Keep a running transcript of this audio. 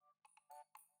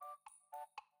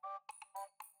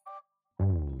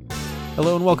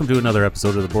Hello and welcome to another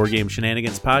episode of the Board Game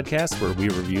Shenanigans podcast, where we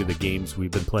review the games we've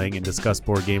been playing and discuss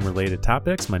board game related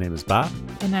topics. My name is Bob.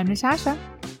 And I'm Natasha.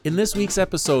 In this week's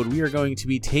episode, we are going to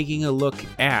be taking a look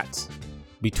at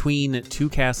Between Two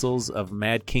Castles of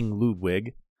Mad King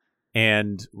Ludwig,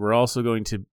 and we're also going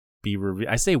to be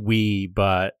I say we,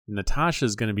 but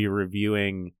Natasha's going to be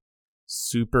reviewing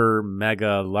Super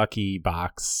Mega Lucky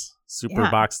Box.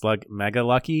 Mega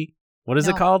Lucky? What is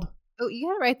it called? Oh, you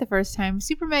got it right the first time.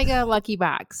 Super Mega Lucky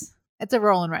Box. It's a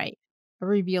rolling right. A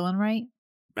revealing right.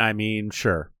 I mean,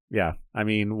 sure. Yeah. I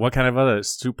mean, what kind of other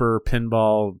super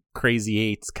pinball crazy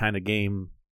eights kind of game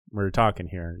we're talking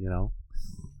here, you know?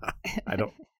 I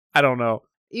don't know.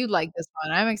 You'd like this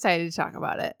one. I'm excited to talk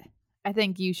about it. I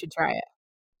think you should try it.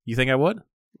 You think I would?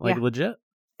 Legit?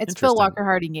 It's Phil Walker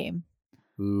Harding game.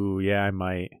 Ooh, yeah, I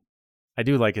might. I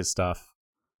do like his stuff.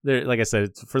 Like I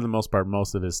said, for the most part,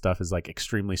 most of his stuff is like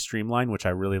extremely streamlined, which I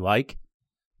really like.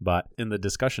 But in the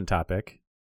discussion topic,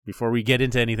 before we get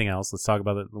into anything else, let's talk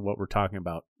about what we're talking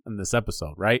about in this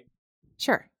episode, right?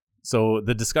 Sure. So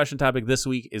the discussion topic this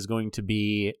week is going to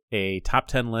be a top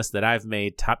 10 list that I've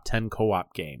made, top 10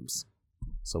 co-op games.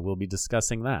 So we'll be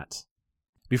discussing that.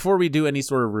 Before we do any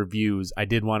sort of reviews, I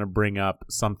did want to bring up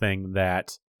something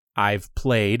that I've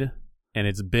played, and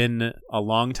it's been a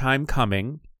long time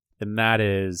coming. And that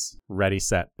is Ready,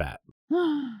 Set, Bet.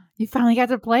 You finally got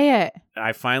to play it.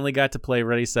 I finally got to play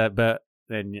Ready, Set, Bet.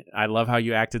 And I love how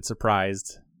you acted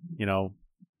surprised, you know,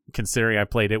 considering I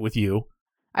played it with you.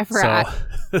 I forgot.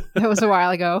 So, that was a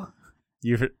while ago.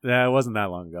 It wasn't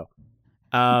that long ago.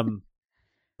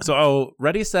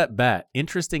 Ready, Set, Bet.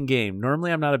 Interesting game.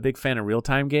 Normally, I'm not a big fan of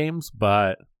real-time games,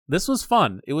 but this was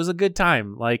fun. It was a good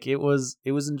time. Like, it was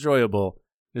enjoyable.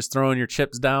 Just throwing your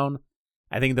chips down.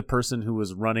 I think the person who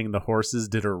was running the horses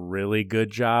did a really good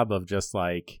job of just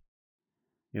like,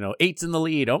 you know, 8's in the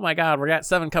lead. Oh my God, we got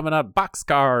 7 coming up.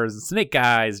 Boxcars, snake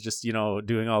eyes, just, you know,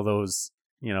 doing all those,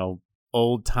 you know,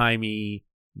 old timey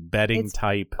betting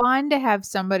type. It's fun to have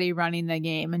somebody running the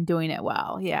game and doing it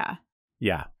well. Yeah.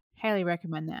 Yeah. Highly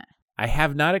recommend that. I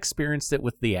have not experienced it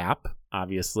with the app.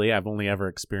 Obviously, I've only ever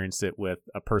experienced it with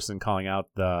a person calling out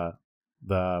the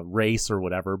race or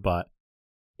whatever, but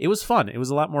it was fun. It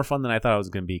was a lot more fun than I thought it was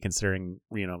going to be, considering,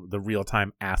 you know, the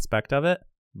real-time aspect of it.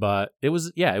 But it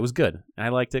was good. I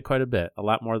liked it quite a bit. A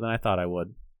lot more than I thought I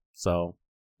would. So,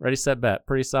 Ready, Set, Bet.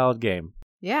 Pretty solid game.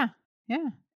 Yeah.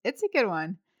 It's a good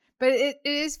one. But it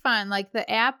is fun. Like the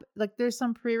app, like there's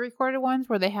some pre-recorded ones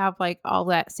where they have like all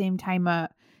that same kind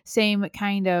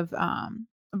of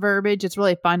verbiage. It's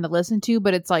really fun to listen to,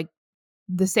 but it's like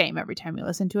the same every time you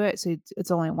listen to it. So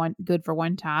it's only good for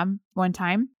one time.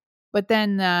 But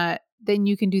then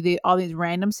you can do all these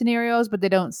random scenarios, but they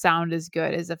don't sound as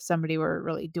good as if somebody were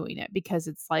really doing it, because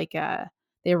it's like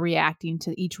they're reacting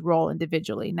to each role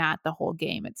individually, not the whole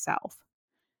game itself.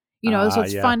 You know, so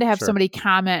it's fun to have somebody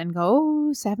comment and go,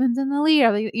 "Oh, 7's in the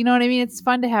lead." You know what I mean? It's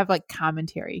fun to have like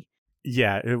commentary.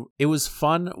 Yeah, it was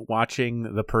fun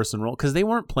watching the person roll, because they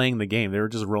weren't playing the game; they were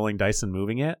just rolling dice and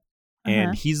moving it.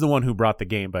 And he's the one who brought the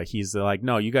game, but he's like,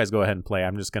 no, you guys go ahead and play.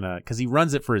 I'm just going to, because he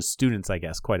runs it for his students, I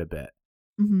guess, quite a bit.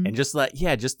 Mm-hmm. And just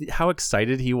how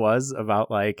excited he was about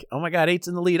like, oh my God, 8's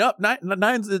in the lead. Up, 9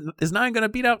 is 9 going to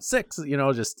beat out 6? You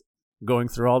know, just going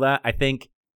through all that. I think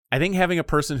having a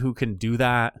person who can do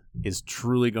that is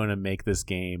truly going to make this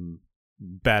game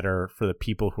better for the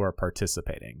people who are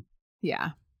participating.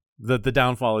 Yeah. The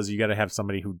downfall is you got to have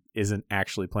somebody who isn't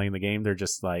actually playing the game. They're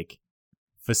just like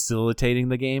facilitating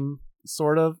the game,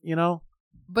 sort of, you know.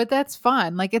 But that's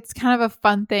fun. Like, it's kind of a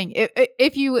fun thing.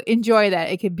 If you enjoy that,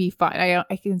 it could be fun. I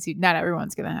can see not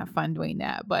everyone's gonna have fun doing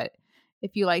that, but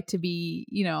if you like to be,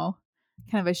 you know,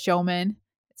 kind of a showman,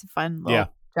 it's a fun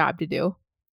little job to do.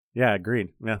 Yeah,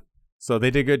 agreed. Yeah, so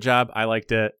they did a good job. I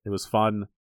liked it. It was fun.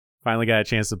 Finally got a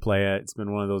chance to play it. It's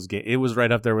been one of those games. It was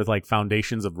right up there with like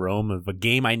Foundations of Rome, of a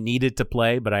game I needed to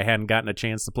play, but I hadn't gotten a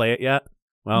chance to play it yet.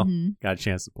 Well, got a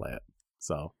chance to play it.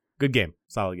 So, good game.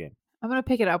 Solid game. I'm going to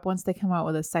pick it up once they come out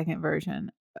with a second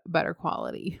version, better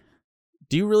quality.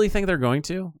 Do you really think they're going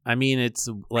to? I mean, it's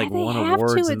like won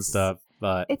awards and stuff,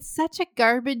 but it's such a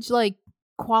garbage, like,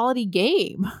 quality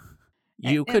game.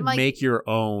 You could make your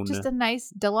own. Just a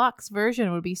nice deluxe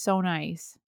version would be so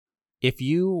nice. If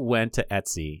you went to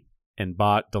Etsy and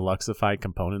bought deluxeified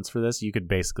components for this, you could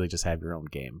basically just have your own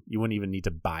game. You wouldn't even need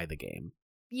to buy the game.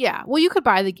 Yeah, well, you could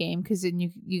buy the game because then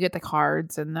you get the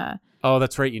cards and the. Oh,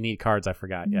 that's right. You need cards. I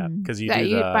forgot. Yeah, because you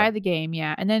buy the game.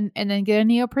 Yeah, and then get a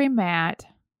neoprene mat,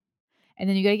 and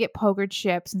then you got to get poker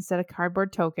chips instead of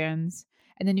cardboard tokens,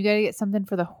 and then you got to get something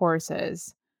for the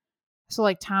horses. So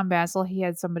like Tom Basil, he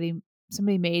had somebody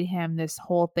made him this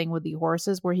whole thing with the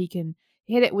horses where he can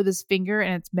hit it with his finger,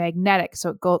 and it's magnetic, so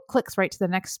it clicks right to the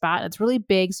next spot. And it's really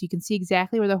big, so you can see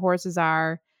exactly where the horses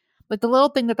are. But the little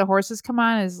thing that the horses come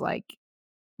on is like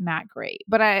not great.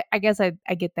 But I guess I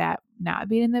get that not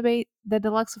being in the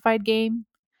deluxeified game.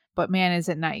 But man, is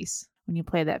it nice when you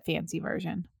play that fancy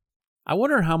version. I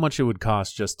wonder how much it would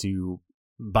cost just to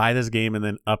buy this game and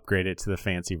then upgrade it to the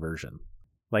fancy version.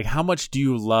 Like, how much do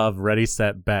you love Ready,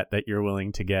 Set, Bet that you're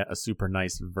willing to get a super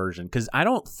nice version? Because I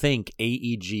don't think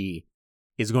AEG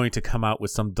is going to come out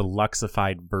with some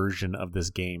deluxeified version of this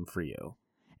game for you.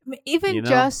 Even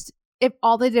just if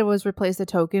all they did was replace the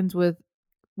tokens with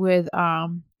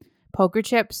poker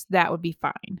chips, that would be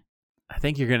fine. I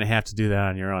think you're going to have to do that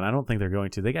on your own. I don't think they're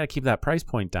going to. They got to keep that price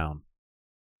point down.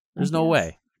 There's no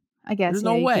way. I guess there's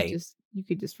no way. You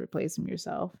could just replace them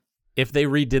yourself. If they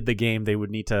redid the game, they would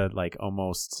need to like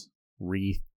almost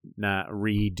redo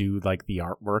like the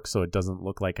artwork so it doesn't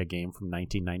look like a game from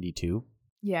 1992.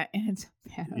 Yeah, and it's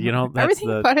that's everything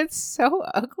about it's so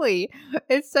ugly.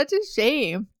 It's such a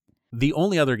shame. The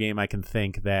only other game I can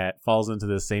think that falls into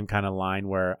the same kind of line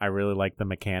where I really like the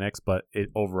mechanics, but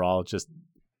overall just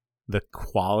the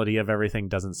quality of everything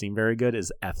doesn't seem very good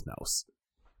is Ethnos.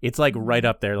 It's like right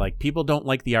up there. Like, people don't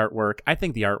like the artwork. I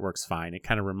think the artwork's fine. It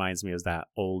kind of reminds me of that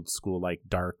old school, like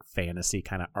dark fantasy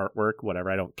kind of artwork, whatever.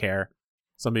 I don't care.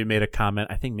 Somebody made a comment.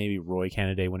 I think maybe Roy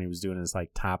Kennedy, when he was doing his like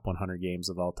top 100 games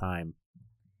of all time,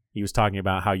 he was talking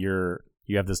about how you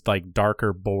have this like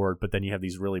darker board, but then you have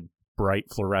these really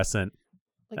bright fluorescent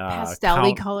like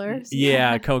pastel-y colors.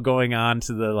 Yeah, going on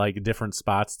to the like different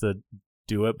spots to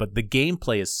do it. But the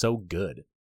gameplay is so good.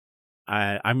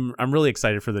 I'm really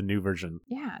excited for the new version.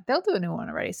 Yeah, they'll do a new one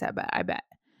already. Set bet. I bet.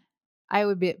 I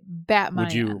would bet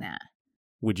money on that.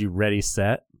 Would you ready,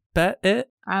 set, bet it?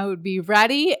 I would be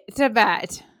ready to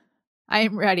bet. I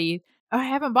am ready. I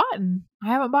haven't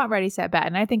bought Ready, Set, Bet,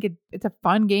 and I think it's a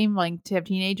fun game like to have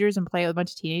teenagers and play with a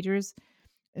bunch of teenagers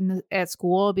at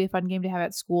school. It'd be a fun game to have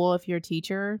at school if you're a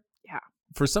teacher. Yeah.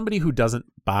 For somebody who doesn't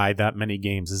buy that many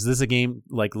games, is this a game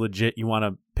like legit you want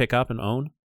to pick up and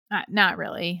own? Not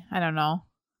really. I don't know.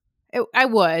 I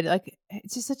would. Like,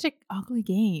 it's just such an ugly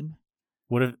game.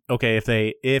 If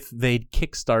they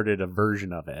kickstarted a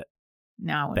version of it?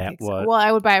 No, well,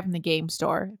 I would buy it from the game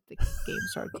store. The game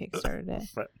store kickstarted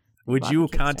it. Would you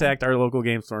contact our local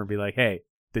game store and be like, "Hey,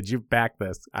 did you back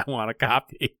this? I want a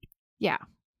copy." Yeah.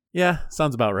 Yeah,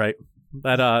 sounds about right.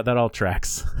 That all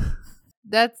tracks.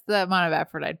 That's the amount of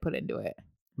effort I'd put into it.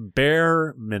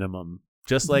 Bare minimum.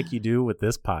 Just like you do with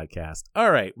this podcast.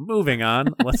 All right, moving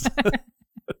on. Let's.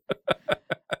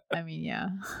 I mean, yeah.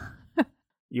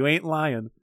 You ain't lying.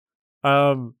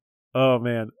 Oh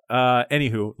man.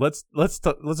 Anywho,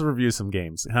 let's review some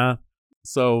games, huh?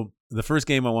 So the first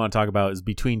game I want to talk about is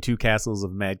Between Two Castles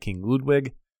of Mad King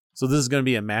Ludwig. So this is going to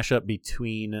be a mashup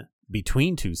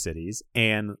between two cities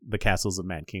and the castles of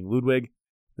Mad King Ludwig.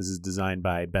 This is designed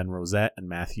by Ben Rosette and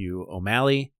Matthew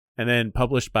O'Malley, and then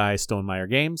published by Stonemaier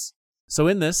Games. So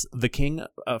in this, the king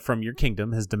from your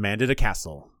kingdom has demanded a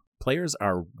castle. Players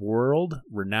are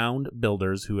world-renowned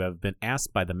builders who have been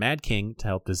asked by the Mad King to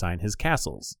help design his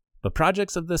castles. But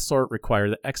projects of this sort require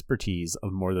the expertise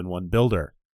of more than one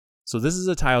builder. So this is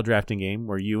a tile drafting game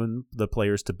where you and the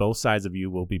players to both sides of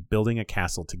you will be building a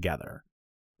castle together.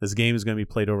 This game is going to be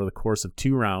played over the course of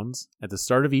 2 rounds. At the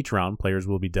start of each round, players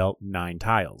will be dealt 9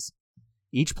 tiles.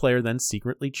 Each player then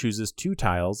secretly chooses 2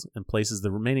 tiles and places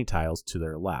the remaining tiles to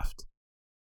their left.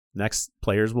 Next,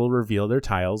 players will reveal their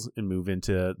tiles and move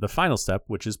into the final step,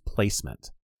 which is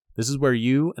placement. This is where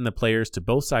you and the players to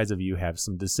both sides of you have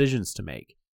some decisions to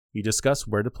make. You discuss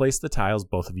where to place the tiles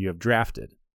both of you have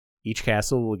drafted. Each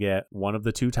castle will get one of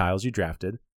the 2 tiles you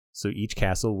drafted, so each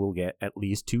castle will get at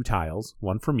least 2 tiles,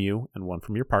 one from you and one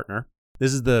from your partner.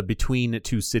 This is the Between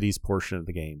Two Cities portion of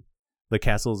the game. The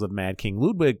Castles of Mad King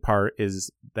Ludwig part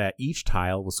is that each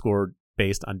tile will score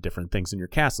based on different things in your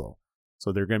castle.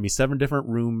 So there are going to be 7 different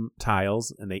room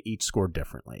tiles, and they each score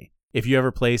differently. If you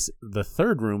ever place the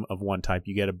 3rd room of one type,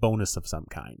 you get a bonus of some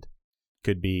kind.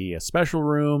 Could be a special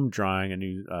room, drawing a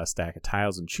new stack of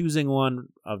tiles and choosing one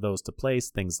of those to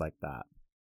place, things like that.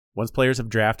 Once players have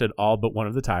drafted all but one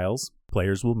of the tiles,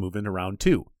 players will move into round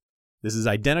 2. This is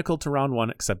identical to round 1,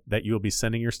 except that you will be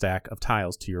sending your stack of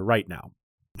tiles to your right now.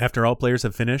 After all players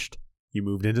have finished, you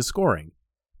moved into scoring.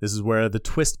 This is where the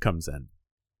twist comes in.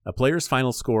 A player's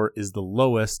final score is the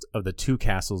lowest of the 2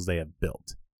 castles they have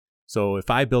built. So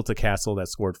if I built a castle that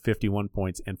scored 51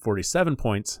 points and 47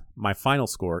 points, my final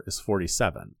score is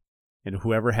 47, and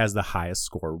whoever has the highest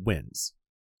score wins.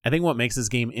 I think what makes this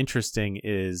game interesting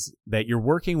is that you're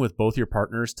working with both your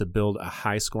partners to build a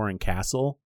high-scoring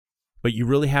castle, but you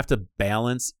really have to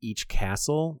balance each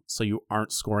castle so you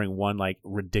aren't scoring one like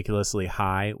ridiculously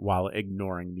high while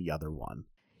ignoring the other one.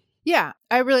 Yeah,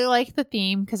 I really like the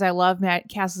theme because I love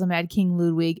Castles of Mad King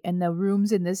Ludwig, and the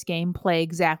rooms in this game play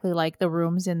exactly like the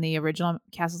rooms in the original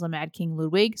Castles of Mad King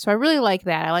Ludwig. So I really like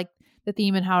that. I like the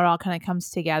theme and how it all kind of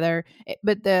comes together.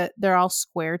 But they're all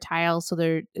square tiles,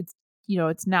 so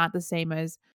it's not the same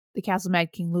as the Castle of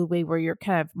Mad King Ludwig where you're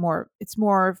kind of more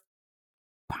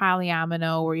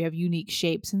polyomino where you have unique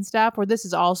shapes and stuff. Where this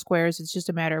is all squares, it's just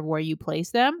a matter of where you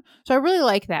place them. So I really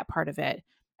like that part of it.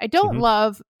 I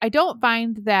don't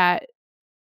find that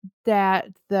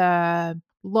the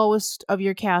lowest of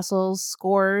your castles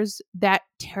scores that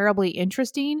terribly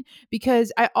interesting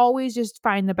because I always just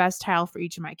find the best tile for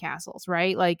each of my castles,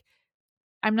 right? Like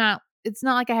it's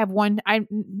not like I have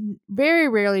very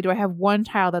rarely do I have one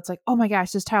tile that's like, oh my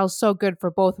gosh, this tile is so good for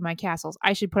both of my castles.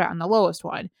 I should put it on the lowest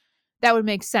one. That would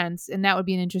make sense. And that would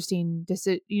be an interesting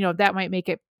that might make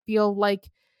it feel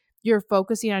like you're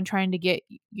focusing on trying to get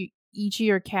each of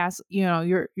your castle,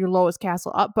 your lowest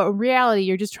castle up. But in reality,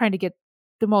 you're just trying to get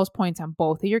the most points on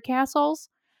both of your castles.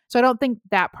 So I don't think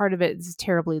that part of it is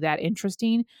terribly that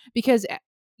interesting because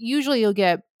usually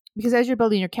because as you're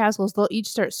building your castles, they'll each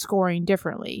start scoring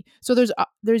differently. So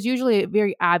there's usually a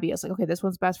very obvious, like, okay, this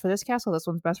one's best for this castle, this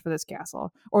one's best for this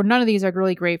castle, or none of these are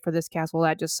really great for this castle.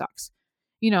 That just sucks,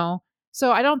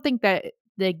 So I don't think that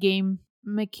the game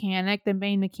mechanic, the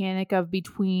main mechanic of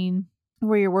between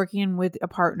where you're working with a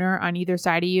partner on either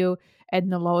side of you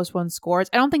and the lowest one scores,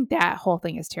 I don't think that whole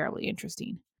thing is terribly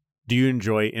interesting. Do you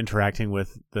enjoy interacting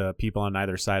with the people on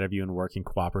either side of you and working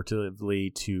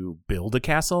cooperatively to build a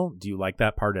castle? Do you like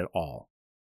that part at all?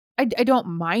 I don't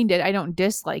mind it. I don't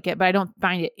dislike it, but I don't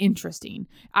find it interesting.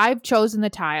 I've chosen the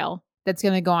tile that's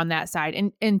going to go on that side.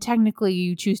 And technically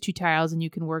you choose two tiles and you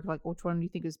can work like, which one do you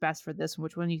think is best for this and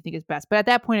which one do you think is best? But at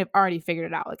that point, I've already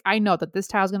figured it out. Like, I know that this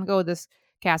tile is going to go with this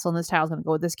castle and this tile is going to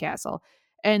go with this castle.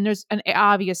 And there's an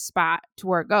obvious spot to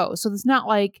where it goes. So it's not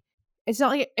like,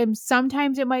 and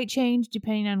sometimes it might change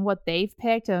depending on what they've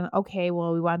picked. And okay,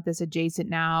 well, we want this adjacent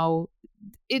now.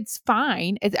 It's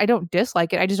fine. I don't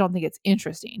dislike it. I just don't think it's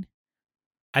interesting.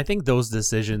 I think those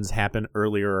decisions happen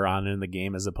earlier on in the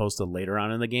game as opposed to later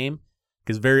on in the game.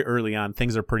 Because very early on,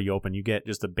 things are pretty open. You get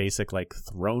just a basic like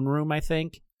throne room, I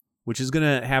think, which is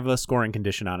going to have a scoring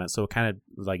condition on it. So it kind of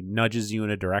like nudges you in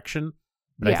a direction.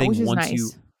 But yeah, I think which is once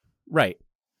nice. Right.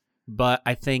 But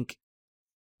I think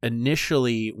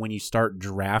initially when you start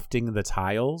drafting the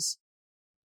tiles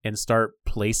and start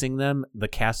placing them, the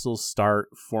castles start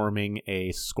forming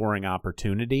a scoring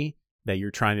opportunity that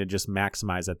you're trying to just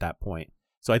maximize at that point.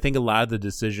 So I think a lot of the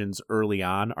decisions early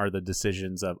on are the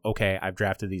decisions of, okay, I've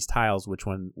drafted these tiles,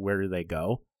 where do they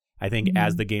go? I think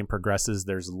as the game progresses,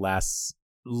 there's less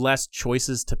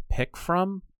choices to pick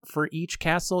from for each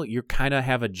castle. You kind of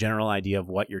have a general idea of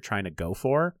what you're trying to go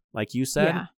for, like you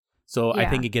said. Yeah. So Yeah. I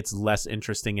think it gets less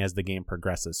interesting as the game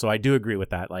progresses. So I do agree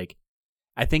with that. Like,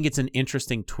 I think it's an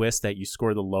interesting twist that you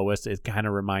score the lowest. It kind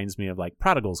of reminds me of like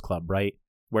Prodigal's Club, right?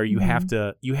 Where you have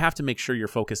to make sure you're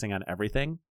focusing on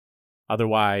everything.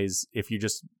 Otherwise, if you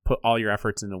just put all your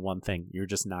efforts into one thing, you're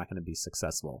just not going to be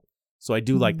successful. So I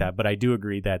do like that, but I do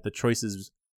agree that the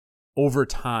choices over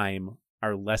time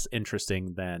are less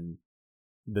interesting than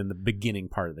the beginning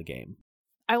part of the game.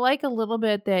 I like a little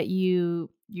bit that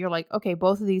you're like, okay,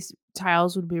 both of these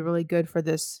tiles would be really good for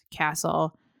this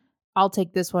castle. I'll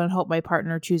take this one and hope my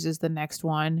partner chooses the next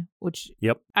one, which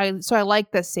I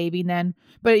like the saving then,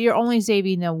 but you're only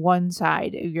saving the one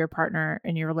side of your partner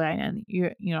and you're relying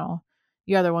on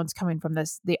the other one's coming from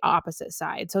the opposite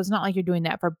side. So it's not like you're doing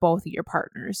that for both of your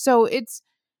partners. So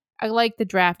I like the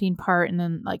drafting part and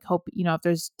then like hope, if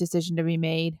there's decision to be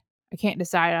made, I can't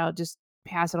decide, I'll just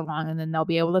pass it along and then they'll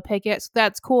be able to pick it. So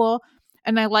that's cool.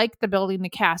 And I like the building the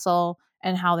castle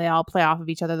and how they all play off of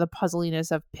each other, the puzzliness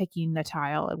of picking the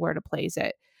tile and where to place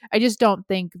it. I just don't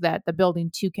think that the building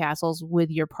two castles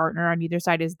with your partner on either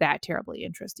side is that terribly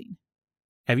interesting.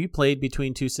 Have you played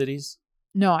Between Two Cities?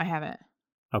 No, I haven't.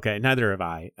 Okay, neither have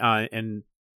I. And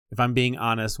if I'm being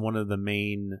honest, one of the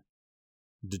main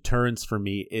deterrents for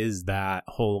me is that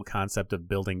whole concept of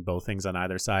building both things on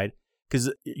either side.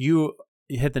 Because you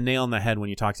hit the nail on the head when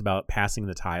you talked about passing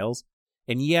the tiles.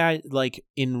 And yeah, like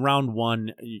in round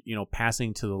one,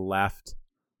 passing to the left,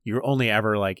 you're only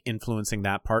ever like influencing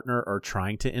that partner or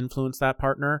trying to influence that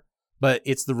partner. But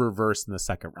it's the reverse in the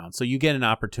second round. So you get an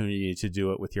opportunity to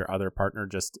do it with your other partner,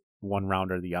 just one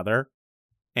round or the other.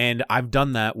 And I've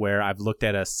done that where I've looked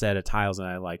at a set of tiles and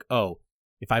I like, oh,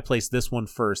 if I place this one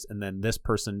first and then this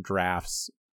person drafts,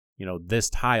 this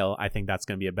tile, I think that's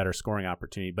going to be a better scoring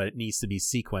opportunity, but it needs to be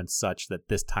sequenced such that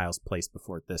this tile's placed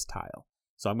before this tile.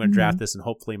 So I'm going to draft this, and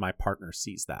hopefully my partner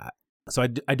sees that. So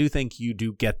I do think you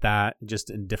do get that just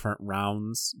in different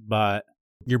rounds, but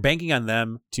you're banking on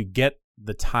them to get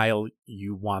the tile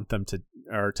you want them to,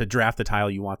 or to draft the tile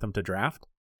you want them to draft.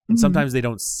 And sometimes they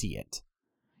don't see it.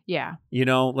 Yeah.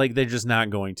 Like they're just not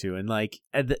going to. And like,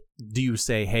 do you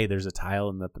say, hey, there's a tile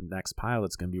in the next pile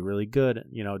that's going to be really good?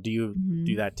 Do you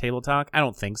do that table talk? I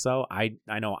don't think so. I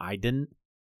know I didn't.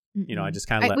 I just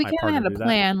kind of let my partner do that. We kind of had a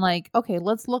plan, like, okay,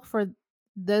 let's look for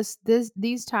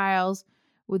these tiles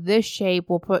with this shape.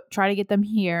 We'll try to get them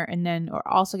here, and then we're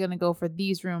also going to go for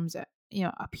these rooms,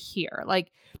 up here.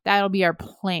 Like that'll be our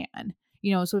plan.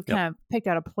 So we've kind of picked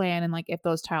out a plan, and like if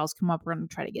those tiles come up, we're going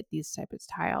to try to get these type of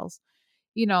tiles.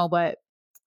 But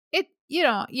it,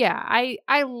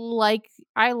 I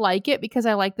like it because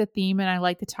I like the theme and I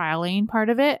like the tiling part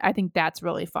of it. I think that's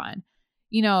really fun.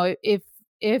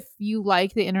 If you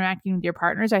like the interacting with your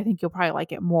partners, I think you'll probably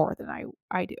like it more than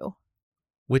I do.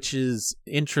 Which is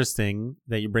interesting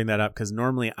that you bring that up, because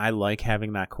normally I like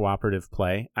having that cooperative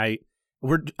play.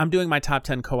 I'm doing my top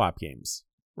 10 co-op games,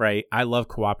 right? I love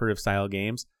cooperative style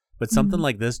games, but something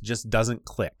like this just doesn't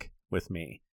click with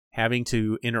me. Having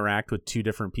to interact with two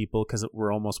different people because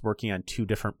we're almost working on two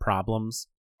different problems,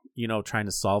 trying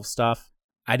to solve stuff.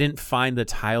 I didn't find the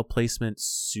tile placement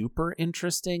super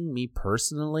interesting, me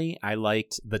personally. I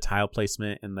liked the tile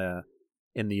placement in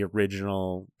the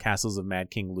original Castles of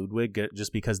Mad King Ludwig,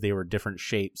 just because they were different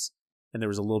shapes and there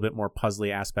was a little bit more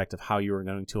puzzly aspect of how you were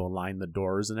going to align the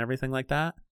doors and everything like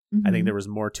that. I think there was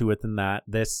more to it than that.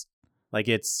 This, like,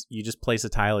 you just place a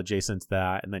tile adjacent to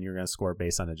that and then you're going to score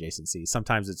based on adjacency.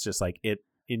 Sometimes it's just like it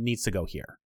needs to go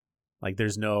here. Like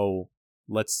there's no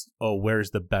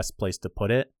where's the best place to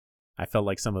put it? I felt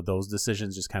like some of those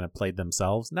decisions just kind of played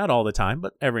themselves. Not all the time,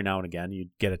 but every now and again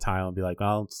you'd get a tile and be like,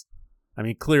 well,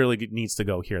 clearly it needs to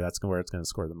go here. That's where it's going to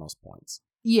score the most points.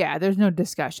 Yeah, there's no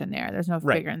discussion there. There's no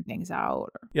figuring things out.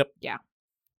 Yep. Yeah.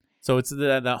 So it's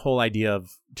that whole idea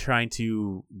of trying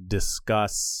to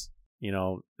discuss,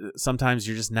 sometimes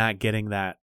you're just not getting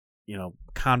that,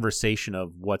 conversation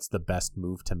of what's the best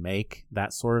move to make,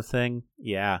 that sort of thing.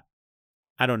 Yeah.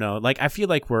 I don't know. Like, I feel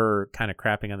like we're kind of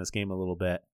crapping on this game a little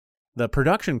bit. The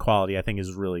production quality, I think,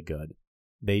 is really good.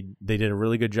 They did a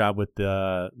really good job with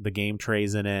the game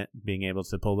trays in it, being able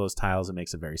to pull those tiles. It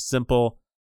makes it very simple.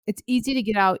 It's easy to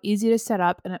get out, easy to set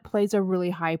up, and it plays a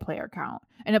really high player count.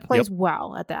 And it plays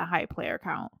well at that high player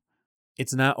count.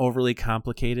 It's not overly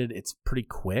complicated. It's pretty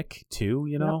quick, too,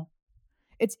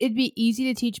 It'd be easy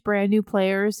to teach brand new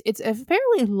players. It's a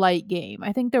fairly light game.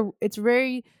 I think it's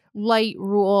very light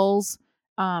rules.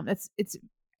 It's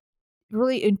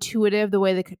really intuitive the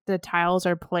way the tiles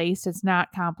are placed. It's not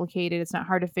complicated. It's not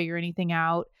hard to figure anything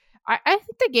out. I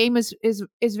think the game is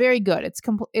very good.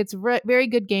 It's very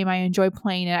good game. I enjoy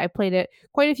playing it. I played it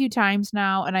quite a few times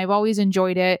now, and I've always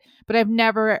enjoyed it. But I've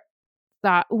never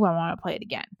thought, "Ooh, I want to play it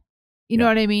again." You know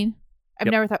what I mean? I've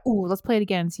never thought, "Ooh, let's play it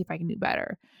again and see if I can do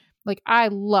better." Like, I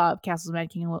love Castles of Mad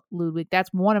King Ludwig.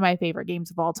 That's one of my favorite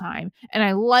games of all time, and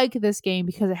I like this game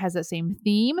because it has that same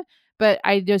theme. But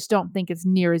I just don't think it's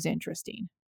near as interesting.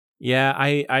 Yeah,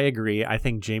 I agree. I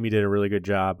think Jamie did a really good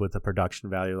job with the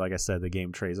production value. Like I said, the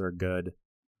game trays are good.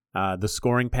 The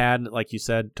scoring pad, like you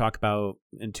said, talk about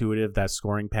intuitive. That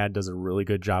scoring pad does a really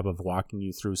good job of walking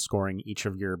you through scoring each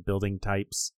of your building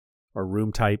types or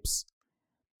room types.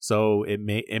 So it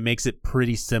makes it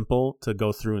pretty simple to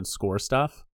go through and score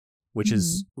stuff, which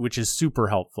is super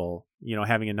helpful.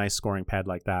 Having a nice scoring pad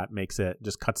like that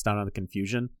just cuts down on the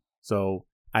confusion. So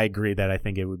I agree that I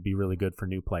think it would be really good for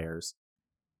new players.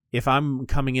 If I'm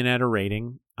coming in at a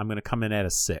rating, I'm going to come in at a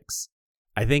 6.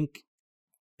 I think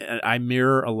I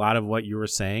mirror a lot of what you were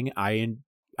saying. I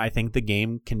think the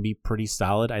game can be pretty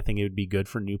solid. I think it would be good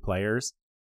for new players.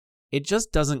 It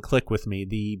just doesn't click with me.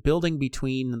 The building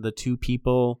between the two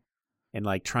people and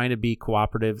like trying to be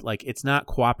cooperative, like it's not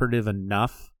cooperative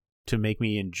enough to make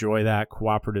me enjoy that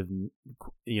cooperative,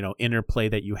 interplay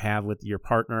that you have with your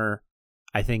partner.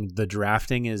 I think the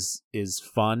drafting is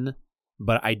fun.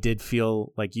 But I did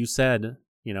feel, like you said,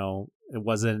 it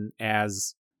wasn't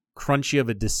as crunchy of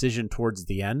a decision towards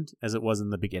the end as it was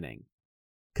in the beginning.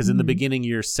 Because in the beginning,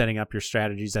 you're setting up your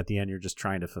strategies. At the end, you're just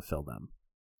trying to fulfill them.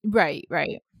 Right.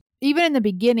 Even in the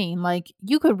beginning, like,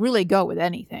 you could really go with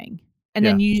anything. And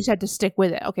then you just had to stick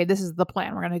with it. Okay, this is the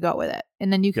plan. We're going to go with it.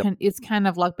 And then it's kind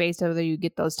of luck-based whether you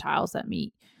get those tiles that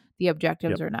meet the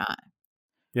objectives or not.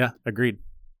 Yeah, agreed.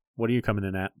 What are you coming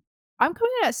in at? I'm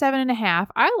coming in at 7.5.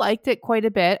 I liked it quite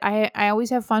a bit. I always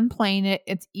have fun playing it.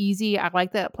 It's easy. I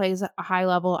like that it plays at a high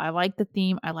level. I like the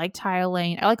theme. I like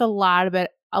tiling. I like a lot of it,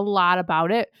 a lot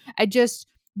about it. I just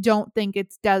don't think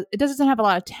it doesn't have a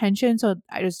lot of tension, so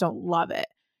I just don't love it.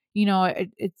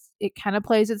 It kind of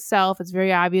plays itself. It's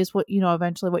very obvious what,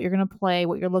 eventually what you're going to play,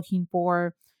 what you're looking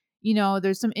for.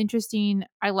 There's some interesting,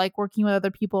 I like working with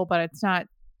other people, but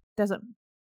doesn't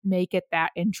make it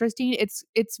that interesting. It's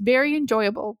very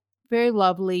enjoyable, very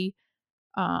lovely.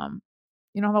 You don't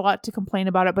have a lot to complain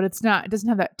about it, but it doesn't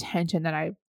have that tension that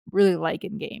I really like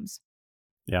in games.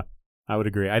 Yeah, I would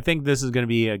agree. I think this is going to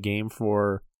be a game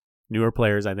for newer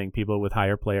players. I think people with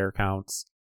higher player counts.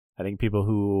 I think people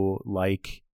who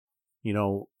like,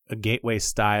 a gateway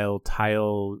style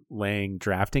tile laying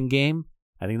drafting game.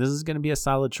 I think this is going to be a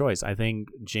solid choice. I think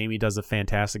Jamie does a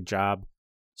fantastic job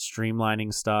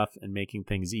streamlining stuff and making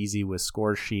things easy with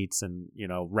score sheets and,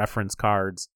 reference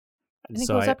cards. And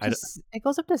so it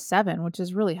goes up to 7, which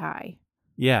is really high.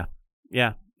 Yeah.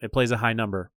 Yeah. It plays a high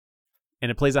number.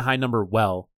 And it plays a high number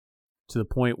well, to the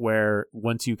point where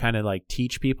once you kind of like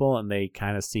teach people and they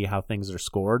kind of see how things are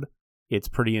scored, it's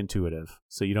pretty intuitive.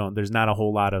 So there's not a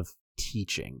whole lot of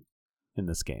teaching in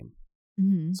this game.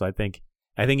 Mm-hmm. So I think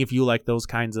if you like those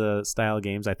kinds of style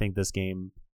games, I think this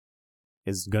game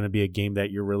is going to be a game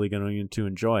that you're really going to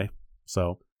enjoy.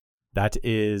 So that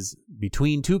is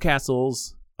Between Two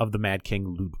Castles of the Mad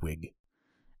King Ludwig.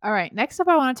 All right. Next up,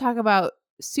 I want to talk about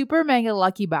Super Mega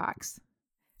Lucky Box.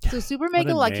 So Super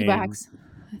Mega Lucky Box.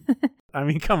 I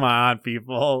mean, come on,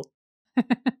 people.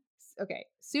 Okay.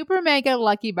 Super Mega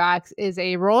Lucky Box is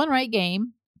a roll and write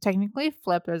game. Technically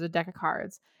flipped. There's a deck of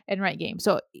cards and write game.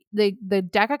 So the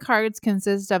deck of cards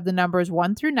consists of the numbers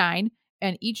 1 through 9,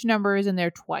 and each number is in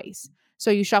there twice.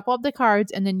 So you shuffle up the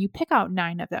cards and then you pick out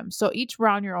 9 of them. So each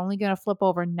round you're only going to flip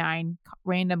over 9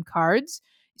 random cards.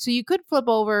 So you could flip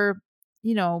over,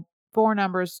 4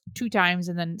 numbers 2 times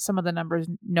and then some of the numbers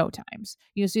no times.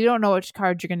 So you don't know which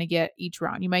cards you're going to get each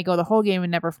round. You might go the whole game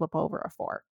and never flip over a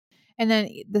 4. And then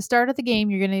the start of the game,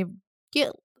 you're going to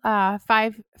get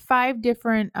five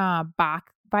different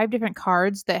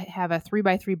cards that have a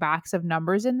 3x3 box of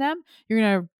numbers in them. You're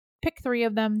going to pick 3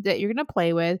 of them that you're going to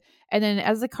play with. And then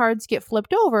as the cards get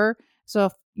flipped over, so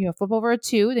if flip over a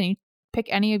 2, then you pick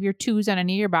any of your 2s on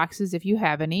any of your boxes if you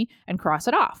have any and cross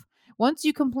it off. Once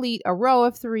you complete a row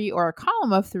of 3 or a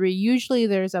column of 3, usually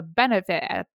there's a benefit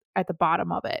at the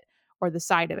bottom of it or the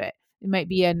side of it. It might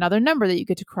be another number that you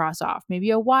get to cross off,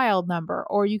 maybe a wild number,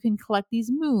 or you can collect these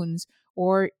moons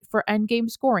or for end game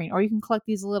scoring, or you can collect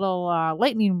these little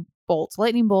lightning bolts.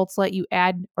 Lightning bolts let you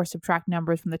add or subtract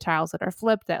numbers from the tiles that are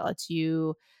flipped. That lets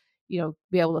you,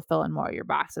 be able to fill in more of your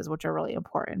boxes, which are really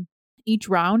important. Each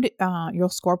round, you'll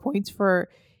score points for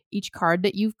each card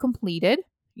that you've completed.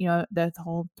 The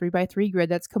whole 3x3 grid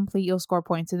that's complete, you'll score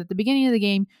points. And at the beginning of the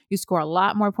game, you score a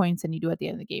lot more points than you do at the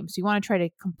end of the game. So you want to try to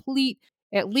complete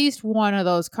at least one of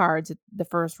those cards at the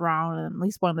first round and at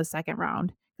least one in the second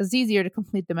round. Because it's easier to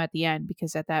complete them at the end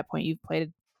because at that point you've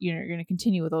played, you're going to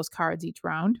continue with those cards each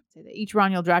round. So that each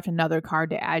round you'll draft another card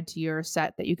to add to your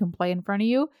set that you can play in front of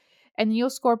you. And you'll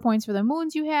score points for the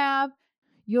moons you have.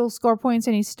 You'll score points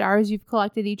any stars you've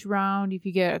collected each round. If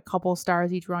you get a couple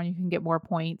stars each round, you can get more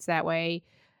points that way.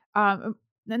 And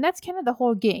that's kind of the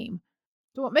whole game.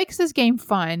 So what makes this game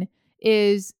fun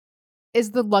is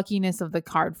the luckiness of the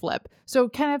card flip. So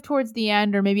kind of towards the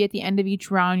end or maybe at the end of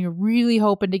each round, you're really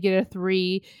hoping to get a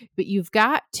 3, but you've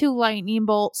got 2 lightning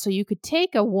bolts. So you could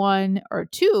take a 1 or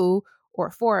 2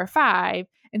 or 4 or 5.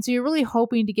 And so you're really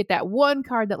hoping to get that one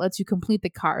card that lets you complete the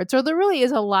card. So there really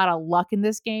is a lot of luck in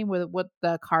this game with what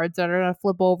the cards that are going to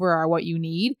flip over are what you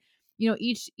need.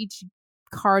 Each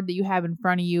card that you have in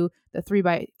front of you, the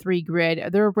 3x3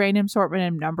 grid, they're a random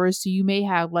assortment of numbers. So you may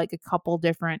have like a couple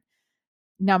different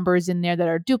numbers in there that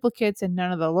are duplicates and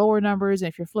none of the lower numbers. And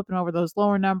if you're flipping over those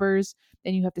lower numbers,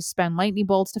 then you have to spend lightning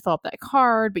bolts to fill up that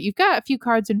card. But you've got a few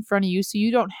cards in front of you, so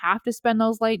you don't have to spend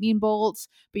those lightning bolts.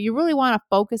 But you really want to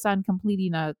focus on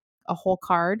completing a whole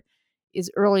card as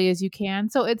early as you can.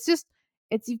 So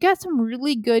you've got some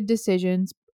really good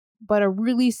decisions, but a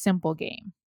really simple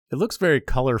game. It looks very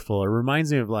colorful. It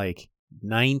reminds me of like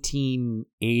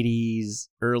 1980s,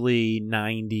 early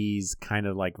 90s kind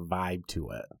of like vibe to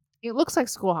it. It looks like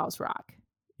Schoolhouse Rock.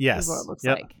 Yes. Is what it looks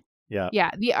like. Yeah.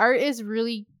 Yeah. The art is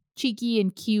really cheeky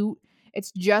and cute.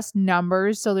 It's just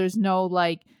numbers. So there's no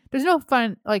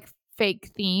fun, like fake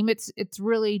theme. It's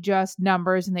really just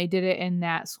numbers. And they did it in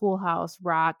that Schoolhouse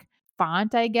Rock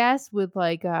font, I guess, with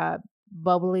like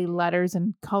bubbly letters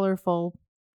and colorful.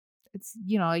 It's,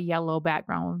 a yellow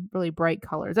background with really bright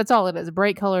colors. That's all it is.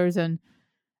 Bright colors and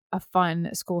a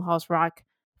fun Schoolhouse Rock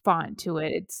fun to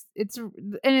it.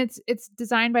 It's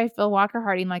designed by Phil Walker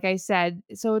Harding, like I said.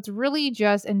 So it's really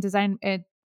just and designed and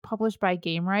published by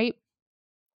Game Right.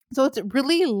 So it's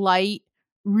really light,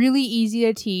 really easy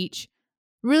to teach,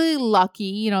 really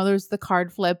lucky. There's the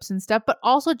card flips and stuff, but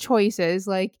also choices.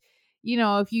 Like,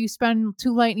 if you spend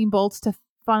 2 lightning bolts to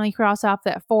finally cross off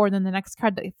that 4, then the next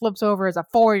card that flips over is a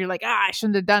 4. You're like, I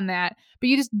shouldn't have done that. But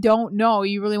you just don't know.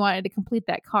 You really wanted to complete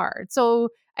that card. So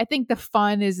I think the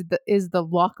fun is the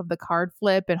luck of the card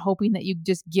flip and hoping that you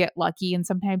just get lucky. And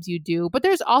sometimes you do. But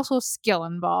there's also skill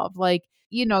involved. Like,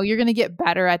 you're going to get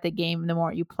better at the game the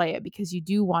more you play it because you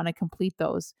do want to complete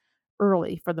those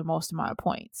early for the most amount of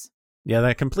points. Yeah,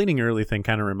 that completing early thing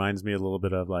kind of reminds me a little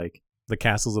bit of like the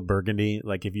Castles of Burgundy.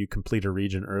 Like if you complete a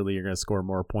region early, you're going to score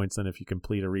more points than if you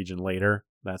complete a region later.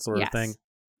 That sort of thing.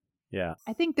 Yeah.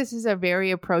 I think this is a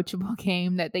very approachable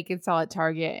game that they could sell at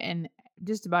Target and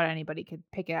just about anybody could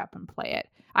pick it up and play it.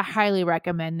 I highly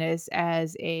recommend this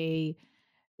as a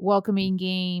welcoming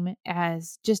game,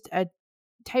 as just a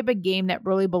type of game that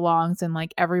really belongs in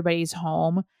like everybody's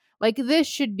home. Like this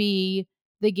should be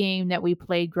the game that we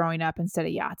played growing up instead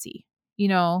of Yahtzee.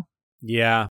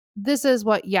 Yeah. This is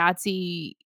what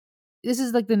Yahtzee. This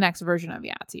is like the next version of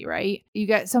Yahtzee, right? You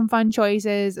get some fun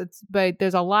choices, but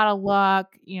there's a lot of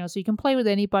luck, so you can play with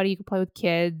anybody. You can play with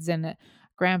kids and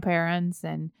grandparents,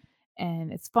 and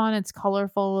it's fun. It's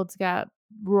colorful. It's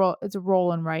a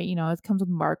rolling, right? It comes with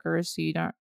markers, so you're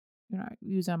not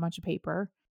using a bunch of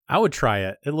paper. I would try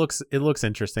it. It looks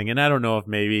interesting, and I don't know if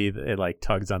maybe it like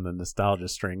tugs on the nostalgia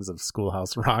strings of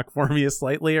Schoolhouse Rock for me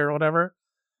slightly or whatever,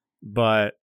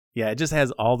 but yeah, it just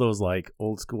has all those like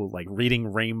old school, like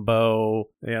Reading Rainbow,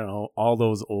 all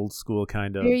those old school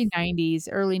kind of very 90s,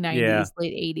 early 90s,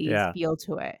 late 80s feel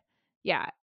to it. Yeah.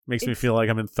 Makes me feel like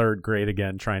I'm in 3rd grade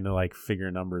again, trying to like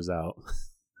figure numbers out.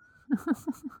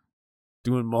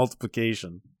 Doing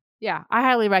multiplication. Yeah, I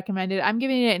highly recommend it. I'm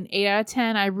giving it an 8 out of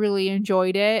 10. I really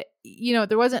enjoyed it.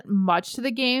 There wasn't much to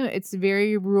the game. It's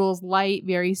very rules light,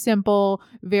 very simple,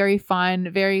 very fun,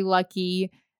 very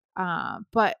lucky.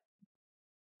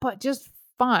 But just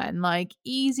fun, like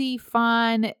easy,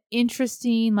 fun,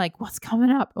 interesting, like what's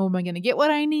coming up? Oh, am I going to get what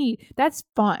I need? That's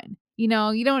fun. You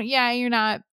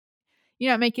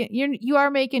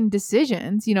are making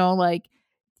decisions, like,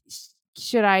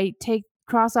 should I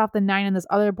cross off the 9 on this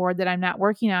other board that I'm not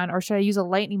working on, or should I use a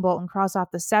lightning bolt and cross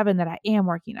off the 7 that I am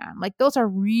working on? Like those are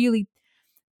really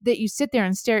that you sit there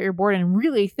and stare at your board and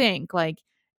really think like,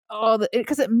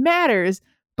 because it matters,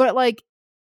 but like,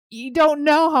 you don't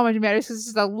know how much it matters because it's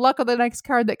just the luck of the next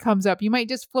card that comes up. You might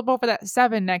just flip over that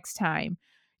 7 next time,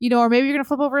 or maybe you're going to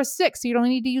flip over a 6. So you only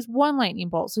need to use 1 lightning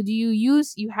bolt. So you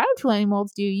have 2 lightning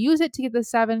bolts. Do you use it to get the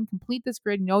 7, complete this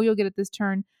grid, know you'll get it this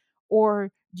turn?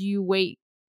 Or do you wait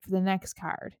for the next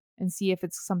card and see if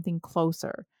it's something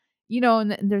closer?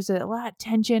 And there's a lot of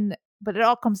tension, but it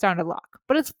all comes down to luck.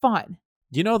 But it's fun.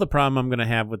 The problem I'm going to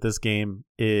have with this game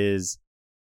is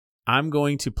I'm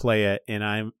going to play it and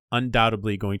I'm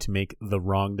undoubtedly going to make the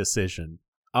wrong decision.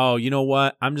 Oh, you know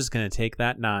what? I'm just going to take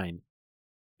that 9.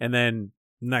 And then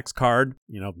next card,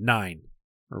 9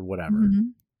 or whatever. Mm-hmm.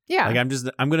 Yeah. Like I'm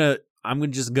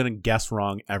just going to guess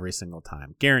wrong every single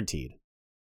time. Guaranteed.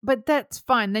 But that's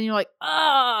fun. Then you're like,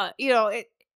 I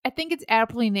think it's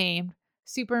aptly named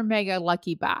Super Mega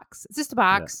Lucky Box. It's just a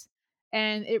box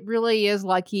and it really is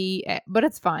lucky, but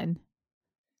it's fun.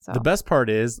 So. The best part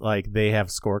is like they have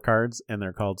scorecards and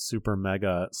they're called Super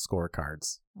Mega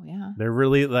scorecards. Oh yeah. They're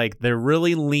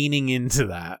really leaning into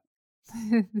that.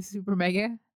 The Super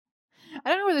Mega. I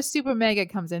don't know where the Super Mega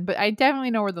comes in, but I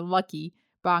definitely know where the Lucky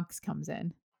Box comes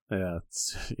in. Yeah.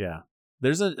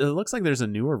 It looks like there's a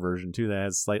newer version too that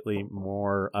has slightly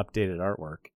more updated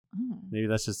artwork. Maybe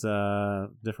that's just a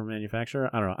different manufacturer.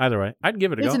 I don't know. Either way, I'd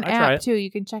give it a go. There's an app too. You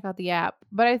can check out the app,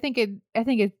 but I think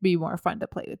it'd be more fun to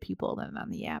play with people than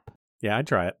on the app. Yeah, I'd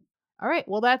try it. All right.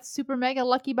 Well, that's Super Mega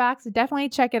Lucky Box. Definitely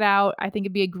check it out. I think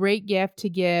it'd be a great gift to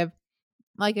give,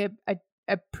 like a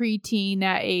preteen,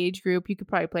 that age group. You could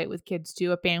probably play it with kids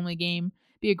too. A family game.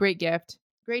 Be a great gift.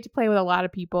 Great to play with a lot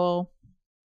of people.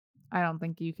 I don't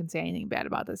think you can say anything bad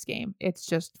about this game. It's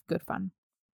just good fun.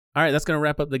 All right, that's going to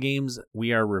wrap up the games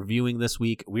we are reviewing this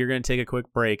week. We're going to take a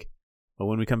quick break, but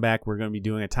when we come back, we're going to be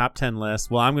doing a top 10 list.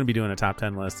 Well, I'm going to be doing a top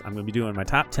 10 list. I'm going to be doing my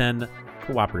top 10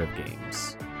 cooperative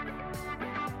games.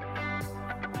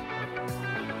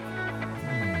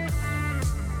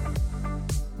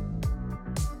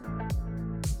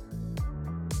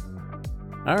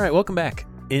 All right, welcome back.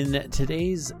 In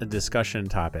today's discussion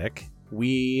topic,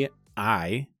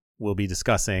 I will be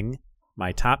discussing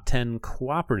my top 10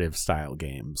 cooperative style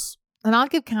games. And I'll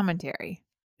give commentary.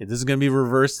 This is going to be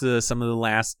reversed to some of the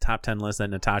last top 10 lists that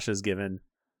Natasha's given.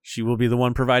 She will be the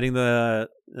one providing the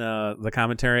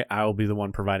commentary. I will be the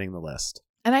one providing the list.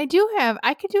 And I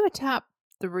could do a top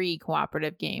 3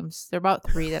 cooperative games. There are about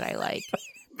 3 that I like.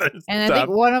 And I think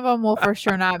one of them will for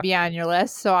sure not be on your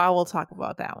list, so I will talk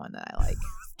about that one that I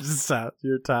like.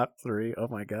 Your top 3. Oh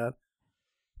my God.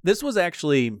 This was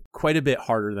actually quite a bit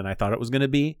harder than I thought it was going to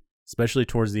be, especially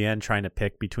towards the end, trying to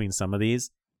pick between some of these.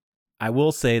 I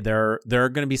will say there are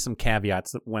going to be some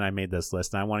caveats when I made this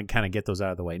list, and I want to kind of get those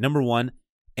out of the way. Number 1,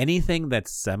 anything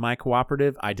that's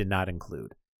semi-cooperative, I did not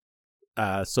include.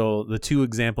 So the 2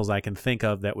 examples I can think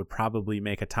of that would probably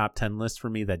make a top 10 list for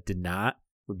me that did not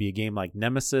would be a game like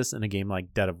Nemesis and a game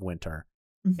like Dead of Winter.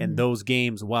 Mm-hmm. And those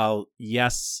games, while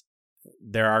yes,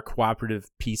 there are cooperative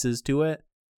pieces to it,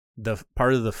 the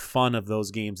part of the fun of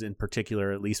those games in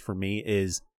particular, at least for me,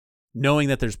 is knowing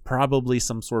that there's probably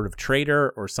some sort of traitor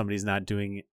or somebody's not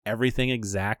doing everything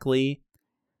exactly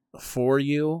for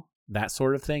you, that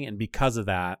sort of thing. And because of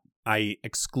that, I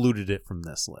excluded it from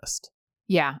this list.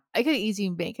 Yeah, I could easily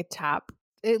make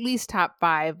at least top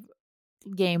 5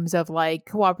 games of like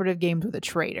cooperative games with a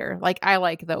traitor. Like I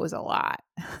like those a lot.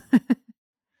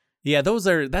 Yeah,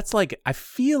 that's like, I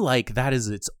feel like that is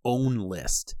its own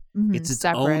list. Mm-hmm, it's its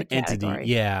own entity.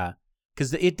 Yeah.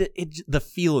 Because the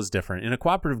feel is different. In a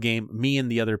cooperative game, me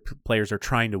and the other players are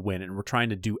trying to win, and we're trying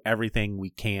to do everything we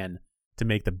can to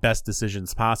make the best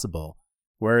decisions possible.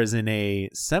 Whereas in a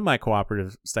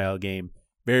semi-cooperative style game,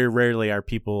 very rarely are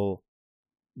people...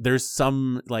 There's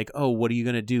some like, oh, what are you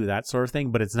going to do? That sort of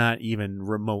thing. But it's not even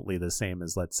remotely the same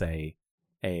as, let's say,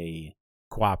 a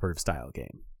cooperative style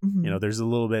game. Mm-hmm. There's a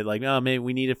little bit like, oh, maybe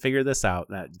we need to figure this out.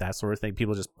 That sort of thing.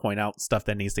 People just point out stuff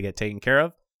that needs to get taken care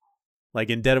of. Like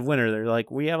in Dead of Winter, they're like,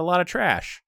 we have a lot of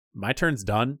trash. My turn's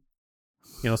done.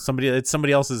 It's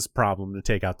somebody else's problem to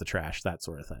take out the trash, that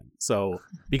sort of thing. So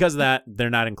because of that, they're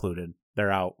not included.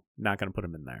 They're out. Not going to put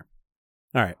them in there.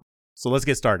 All right. So let's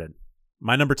get started.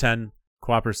 My number 10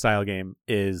 cooperative style game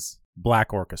is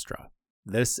Black Orchestra.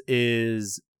 This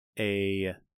is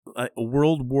a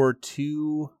World War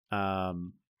II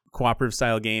cooperative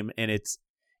style game. And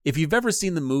if you've ever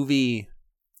seen the movie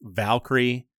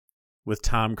Valkyrie with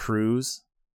Tom Cruise,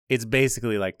 it's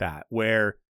basically like that,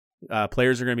 where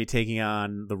players are going to be taking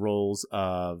on the roles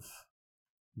of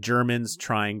Germans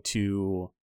trying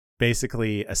to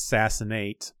basically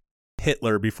assassinate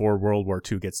Hitler before World War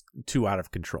II gets too out of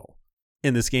control.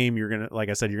 In this game, you're going to, like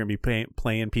I said, you're going to be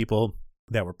playing people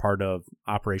that were part of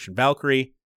Operation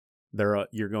Valkyrie.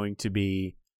 You're going to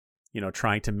be,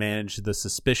 trying to manage the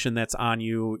suspicion that's on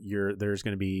you. You're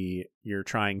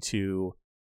trying to,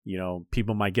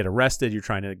 people might get arrested. You're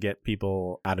trying to get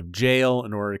people out of jail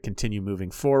in order to continue moving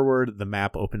forward. The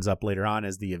map opens up later on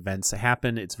as the events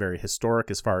happen. It's very historic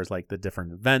as far as like the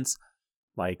different events.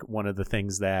 Like one of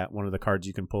the cards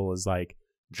you can pull is like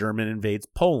German invades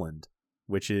Poland,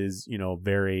 which is,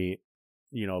 very,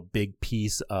 big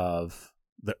piece of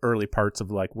the early parts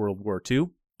of like World War II.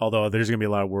 Although there's going to be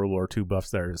a lot of World War II buffs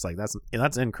there. It's like,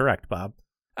 that's incorrect, Bob.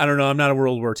 I don't know. I'm not a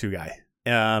World War II guy.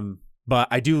 But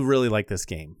I do really like this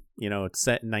game. It's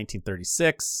set in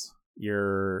 1936.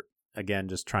 You're, again,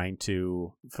 just trying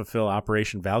to fulfill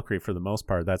Operation Valkyrie for the most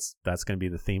part. That's going to be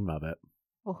the theme of it.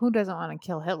 Well, who doesn't want to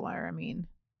kill Hitler? I mean...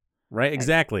 Right,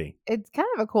 exactly. It's kind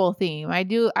of a cool theme. I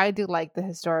do like the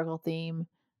historical theme.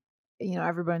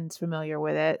 Everyone's familiar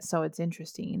with it, so it's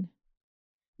interesting.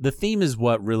 The theme is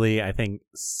what really, I think,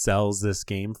 sells this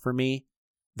game for me.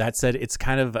 That said, it's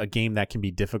kind of a game that can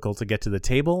be difficult to get to the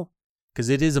table because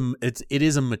it is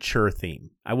a mature theme.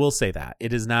 I will say that.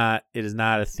 It is not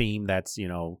a theme that's,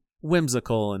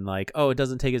 whimsical and like, oh, it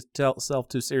doesn't take itself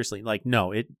too seriously. Like,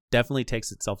 no, it definitely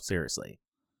takes itself seriously.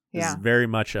 Yeah. This is very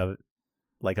much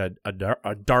like a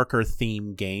darker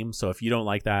theme game. So if you don't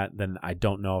like that, then I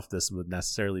don't know if this would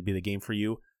necessarily be the game for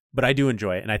you. But I do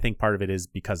enjoy it, and I think part of it is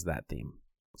because of that theme.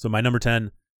 So my number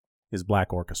 10 is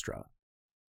Black Orchestra.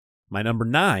 My number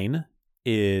 9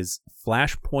 is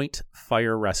Flashpoint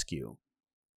Fire Rescue.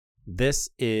 This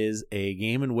is a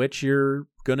game in which you're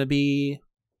going to be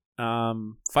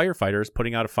firefighters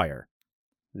putting out a fire.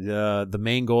 The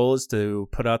main goal is to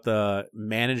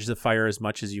manage the fire as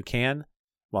much as you can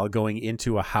while going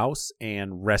into a house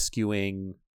and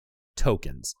rescuing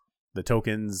tokens. The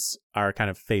tokens are kind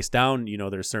of face down.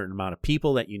 There's a certain amount of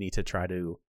people that you need to try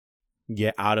to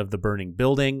get out of the burning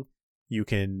building. You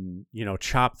can,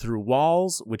 chop through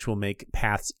walls, which will make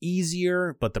paths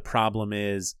easier. But the problem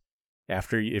is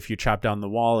if you chop down the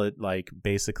wall, it like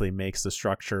basically makes the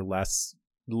structure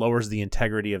lowers the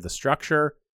integrity of the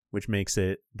structure, which makes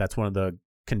that's one of the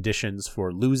conditions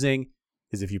for losing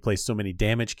is if you place so many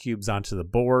damage cubes onto the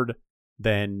board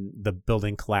then the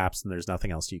building collapsed and there's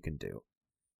nothing else you can do.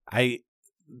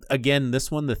 Again,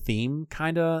 this one, the theme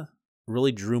kind of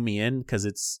really drew me in because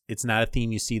it's not a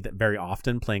theme you see that very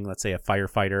often playing, let's say, a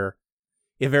firefighter.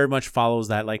 It very much follows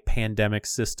that like pandemic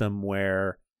system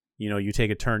where, you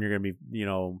take a turn, you're going to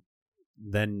be,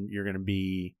 then you're going to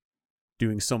be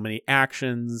doing so many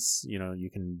actions. You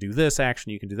can do this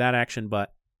action, you can do that action.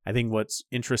 But I think what's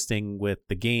interesting with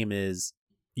the game is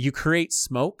you create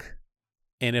smoke,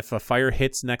 and if a fire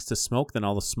hits next to smoke, then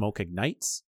all the smoke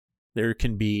ignites. There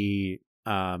can be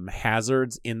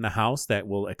hazards in the house that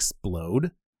will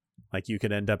explode. Like you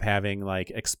could end up having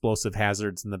like explosive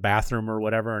hazards in the bathroom or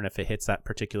whatever, and if it hits that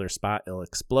particular spot, it'll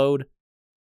explode.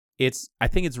 I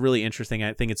think it's really interesting.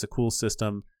 I think it's a cool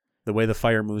system. The way the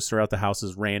fire moves throughout the house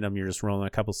is random. You're just rolling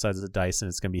a couple sides of dice, and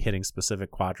it's going to be hitting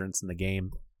specific quadrants in the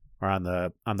game or on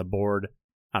the board.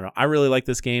 I don't know. I really like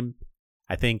this game.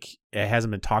 I think it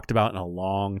hasn't been talked about in a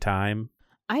long time.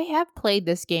 I have played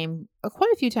this game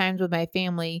quite a few times with my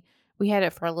family. We had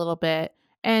it for a little bit,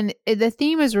 and the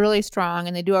theme is really strong,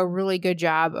 and they do a really good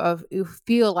job of, you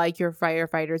feel like you're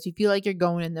firefighters. You feel like you're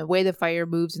going in. The way the fire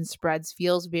moves and spreads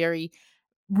feels very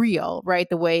real, right?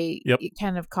 The way it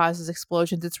kind of causes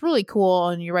explosions. It's really cool.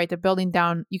 And you're right, the building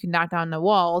down, you can knock down the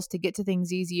walls to get to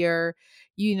things easier.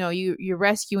 You're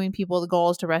rescuing people. The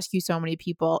goal is to rescue so many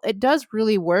people. It does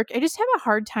really work. I just have a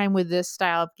hard time with this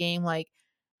style of game, like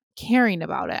caring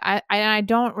about it. I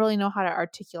don't really know how to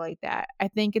articulate that. I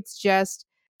think it's just,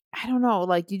 I don't know,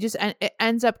 like it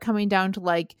ends up coming down to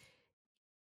like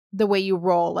the way you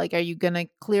roll. Like, are you going to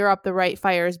clear up the right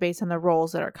fires based on the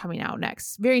rolls that are coming out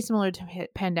next? Very similar to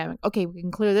Pandemic. Okay, we can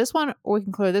clear this one or we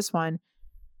can clear this one.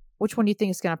 Which one do you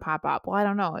think is going to pop up? Well, I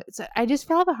don't know. I just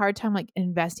feel I have a hard time like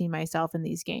investing myself in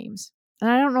these games. And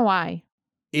I don't know why.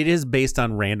 It is based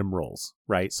on random rolls,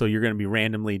 right? So you're going to be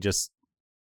randomly just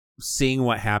seeing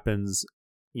what happens,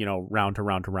 round to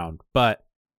round to round. But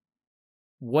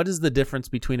what is the difference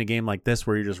between a game like this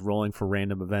where you're just rolling for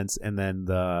random events and then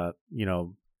the,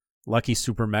 Lucky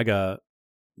Super Mega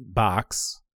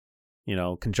box,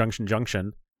 Conjunction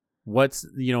Junction? What's,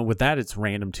 with that, it's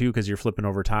random too, because you're flipping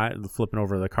over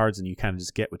the cards and you kind of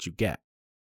just get what you get.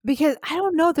 Because I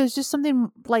don't know, there's just something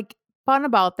like fun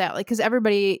about that. Like, because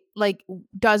everybody like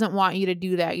doesn't want you to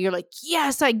do that. You're like,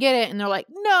 yes, I get it. And they're like,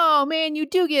 no, man, you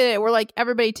do get it. We're like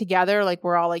everybody together. Like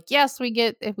we're all like, yes, we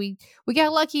get, if we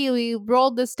got lucky, we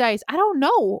rolled this dice. I don't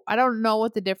know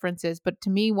what the difference is, but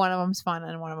to me, one of them's fun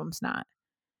and one of them's not.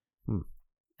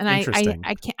 And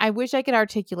I wish I could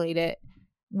articulate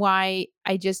why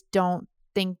I just don't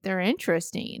think they're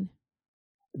interesting.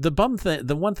 The one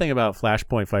thing about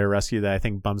Flashpoint Fire Rescue that I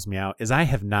think bums me out is I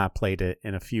have not played it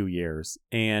in a few years,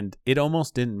 and it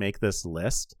almost didn't make this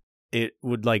list. It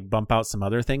would like bump out some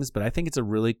other things, but I think it's a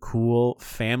really cool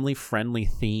family-friendly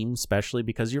theme, especially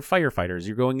because you're firefighters.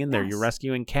 You're going in there, you're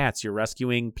rescuing cats, you're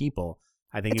rescuing people.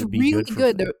 I think it would be really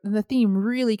good. The theme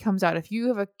really comes out. If you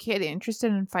have a kid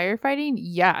interested in firefighting,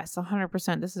 yes,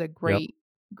 100%. This is a great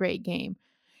game.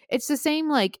 It's the same,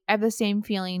 like, I have the same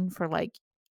feeling for, like,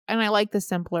 and I like the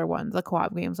simpler ones, the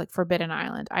co-op games, like Forbidden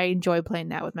Island. I enjoy playing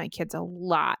that with my kids a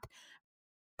lot.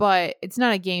 But it's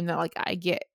not a game that, like,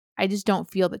 I just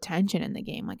don't feel the tension in the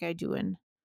game like I do in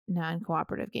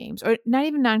non-cooperative games. Or not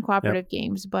even non-cooperative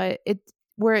games, but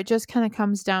where it just kind of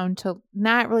comes down to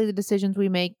not really the decisions we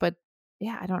make, but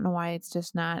yeah, I don't know why it's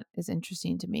just not as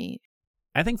interesting to me.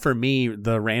 I think for me,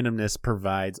 the randomness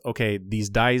provides, okay, these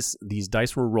dice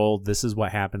were rolled. This is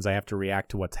what happens. I have to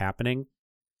react to what's happening.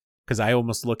 Because I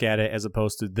almost look at it as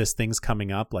opposed to this thing's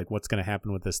coming up. Like, what's going to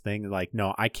happen with this thing? Like,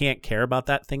 no, I can't care about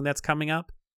that thing that's coming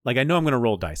up. Like, I know I'm going to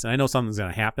roll dice and I know something's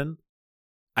going to happen.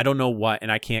 I don't know what,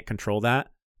 and I can't control that.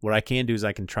 What I can do is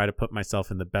I can try to put myself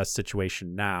in the best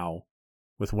situation now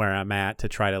with where I'm at to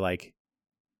try to, like,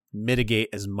 mitigate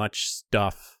as much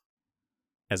stuff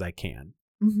as I can.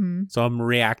 Mm-hmm. So I'm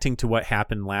reacting to what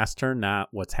happened last turn, not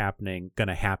what's going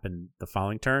to happen the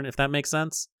following turn, if that makes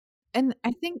sense. And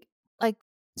I think like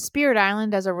Spirit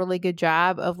Island does a really good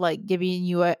job of like giving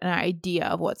you an idea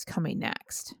of what's coming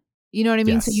next. You know what I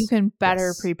mean? Yes. So you can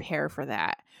better prepare for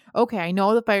that. Okay, I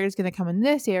know the fire is going to come in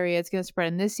this area. It's going to spread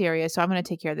in this area. So I'm going to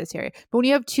take care of this area. But when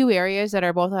you have two areas that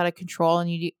are both out of control and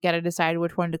you got to decide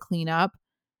which one to clean up,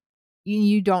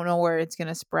 you don't know where it's going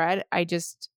to spread.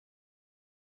 It's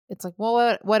like,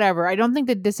 well, whatever. I don't think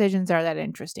the decisions are that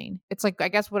interesting. It's like, I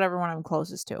guess whatever one I'm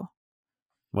closest to.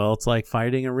 Well, it's like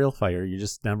fighting a real fire. You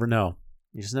just never know.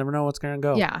 You just never know what's going to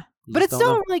go. Yeah. But it's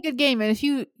still a really good game. And if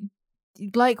you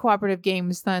like cooperative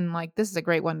games, then like this is a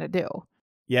great one to do.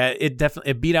 Yeah,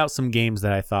 it beat out some games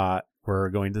that I thought were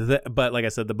going to, but like I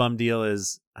said, the bum deal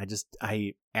is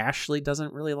Ashley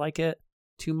doesn't really like it.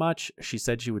 too much. She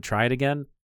said she would try it again,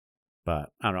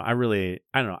 but I don't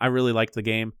know. I really liked the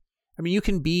game. I mean, you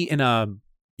can be in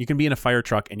a fire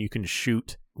truck and you can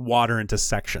shoot water into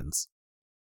sections.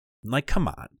 Like, come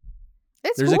on.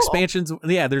 There's cool. expansions.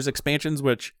 Yeah, there's expansions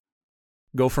which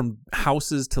go from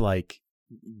houses to like,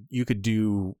 you could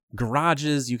do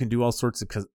garages, you can do all sorts of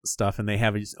stuff, and they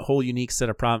have a whole unique set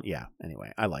of problems. Yeah,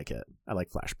 anyway, I like it. I like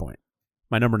Flashpoint.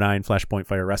 My number 9, Flashpoint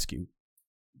Fire Rescue.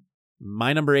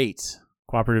 My number 8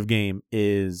 cooperative game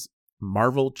is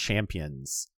Marvel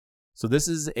Champions. So this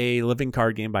is a living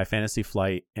card game by Fantasy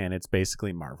Flight, and it's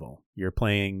basically Marvel. You're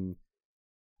playing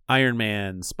Iron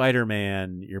Man,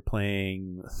 Spider-Man, you're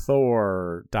playing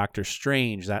Thor, Doctor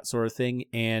Strange, that sort of thing,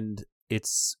 and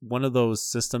it's one of those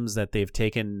systems that they've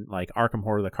taken like Arkham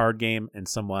Horror, the card game, and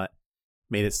somewhat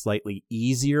made it slightly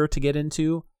easier to get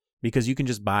into because you can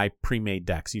just buy pre-made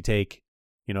decks. You take,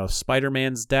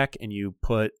 Spider-Man's deck and you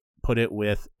put it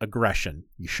with aggression.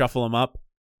 You shuffle them up.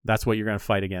 That's what you're going to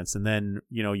fight against. And then,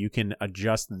 you can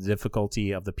adjust the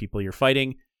difficulty of the people you're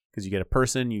fighting because you get a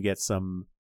person, you get some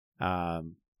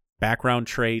background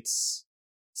traits,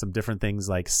 some different things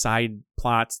like side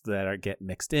plots that get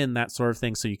mixed in, that sort of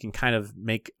thing. So you can kind of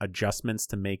make adjustments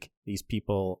to make these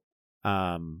people,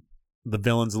 the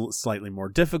villains, slightly more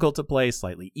difficult to play,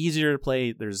 slightly easier to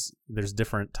play. There's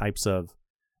different types of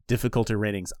difficulty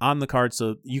ratings on the card,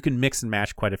 so you can mix and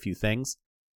match quite a few things.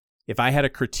 If I had a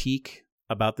critique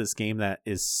about this game that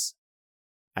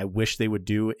I wish they would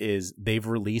do, is they've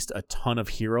released a ton of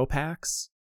hero packs,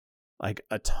 like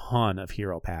a ton of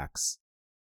hero packs.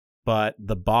 But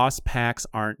the boss packs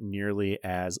aren't nearly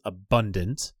as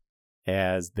abundant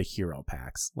as the hero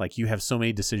packs. Like, you have so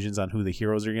many decisions on who the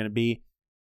heroes are going to be,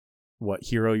 what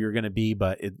hero you're going to be,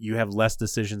 but you have less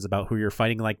decisions about who you're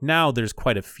fighting. Like, now there's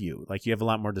quite a few. Like, you have a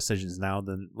lot more decisions now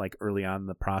than like early on in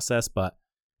the process, but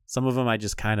some of them I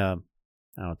just kind of,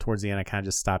 towards the end, I kind of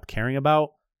just stopped caring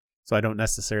about. So I don't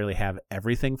necessarily have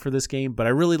everything for this game, but I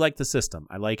really like the system.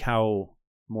 I like how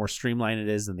more streamlined it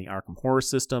is than the Arkham Horror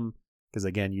system. Because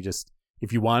again,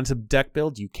 if you want to deck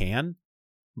build, you can,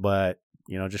 but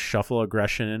just shuffle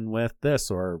aggression in with this,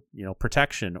 or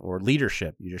protection or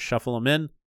leadership. You just shuffle them in,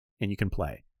 and you can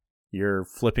play. You're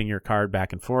flipping your card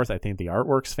back and forth. I think the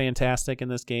artwork's fantastic in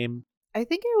this game. I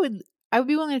think I would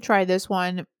be willing to try this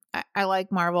one. I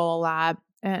like Marvel a lot,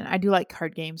 and I do like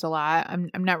card games a lot. I'm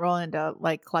not really into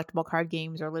like collectible card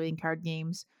games or living card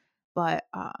games, but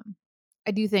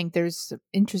I do think there's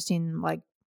interesting like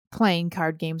playing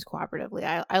card games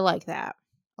cooperatively. I like that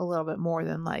a little bit more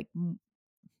than like,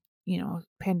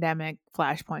 pandemic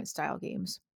Flashpoint style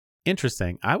games.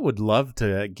 Interesting. I would love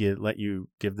to let you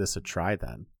give this a try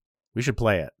then. We should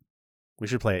play it.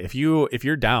 If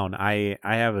you're down, I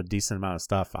have a decent amount of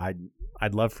stuff.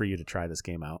 I'd love for you to try this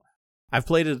game out. I've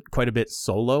played it quite a bit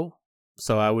solo,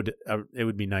 so it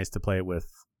would be nice to play it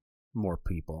with more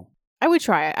people. I would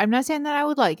try it. I'm not saying that I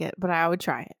would like it, but I would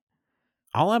try it.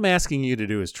 All I'm asking you to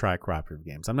do is try cooperative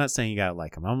games. I'm not saying you gotta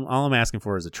like them. All I'm asking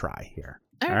for is a try here.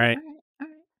 All right.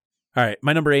 All right.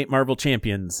 My number 8, Marvel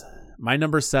Champions. My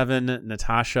number 7,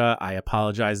 Natasha. I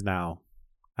apologize now.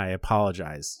 I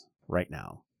apologize right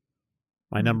now.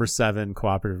 My number 7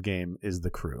 cooperative game is The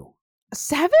Crew.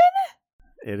 7?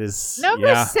 It is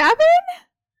number 7.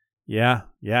 Yeah,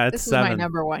 it's this 7. This is my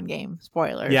number 1 game.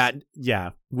 Spoilers.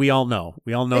 Yeah. We all know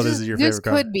this is your favorite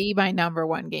card. This could be my number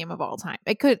 1 game of all time.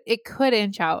 It could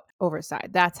inch out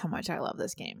Overside. That's how much I love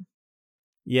this game.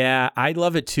 Yeah, I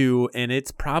love it too, and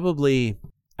it's probably,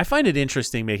 I find it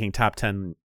interesting making top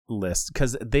 10 lists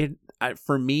because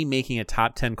for me, making a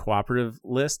top 10 cooperative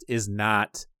list is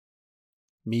not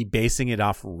me basing it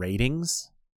off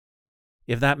ratings,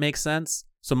 if that makes sense.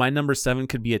 So my number 7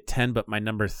 could be a 10, but my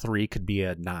number 3 could be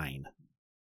a 9.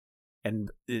 And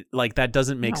that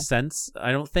doesn't make sense,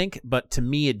 I don't think. But to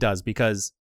me, it does,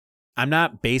 because I'm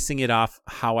not basing it off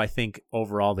how I think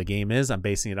overall the game is. I'm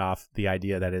basing it off the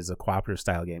idea that it's a cooperative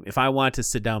style game. If I wanted to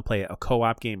sit down and play a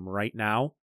co-op game right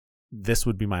now, this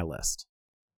would be my list.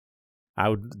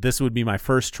 This would be my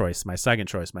first choice, my second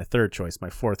choice, my third choice,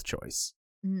 my fourth choice.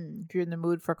 If you're in the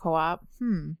mood for co-op.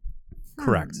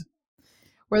 Correct.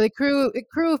 Where the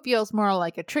crew feels more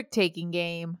like a trick-taking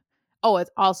game. Oh, it's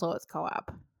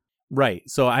co-op. Right.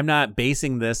 So I'm not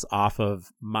basing this off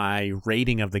of my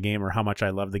rating of the game or how much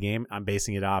I love the game. I'm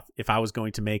basing it off, if I was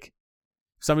going to make,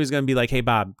 somebody's going to be like, hey,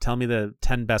 Bob, tell me the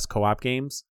 10 best co-op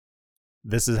games.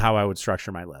 This is how I would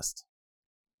structure my list.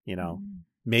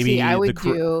 Maybe See, I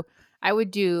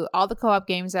would do all the co-op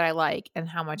games that I like and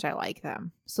how much I like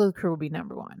them. So The Crew would be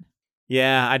number 1.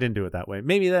 Yeah, I didn't do it that way.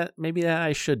 Maybe that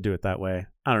I should do it that way.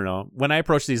 I don't know. When I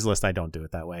approach these lists, I don't do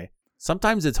it that way.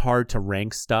 Sometimes it's hard to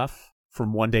rank stuff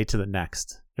from one day to the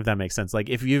next, if that makes sense. Like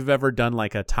if you've ever done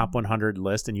like a top 100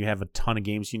 list and you have a ton of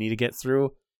games you need to get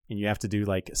through and you have to do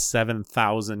like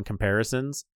 7,000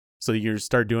 comparisons. So you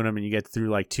start doing them and you get through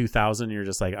like 2,000 and you're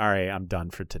just like, all right, I'm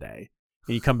done for today.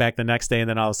 And you come back the next day and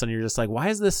then all of a sudden you're just like, why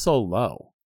is this so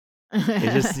low?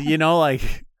 It just,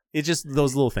 like it's just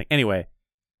those little things. Anyway,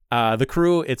 The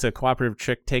Crew, it's a cooperative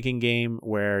trick-taking game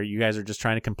where you guys are just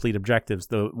trying to complete objectives.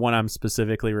 The one I'm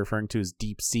specifically referring to is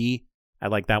Deep Sea. I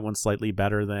like that one slightly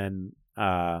better than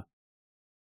The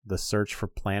Search for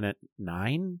Planet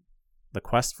 9? The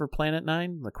Quest for Planet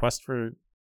 9? The Quest for...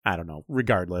 I don't know.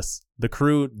 Regardless, The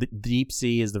Crew, the Deep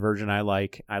Sea is the version I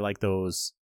like. I like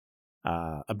those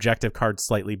objective cards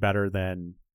slightly better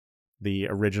than the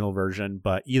original version,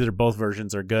 but both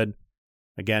versions are good.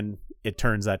 Again, it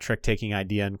turns that trick-taking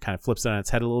idea and kind of flips it on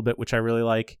its head a little bit, which I really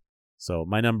like. So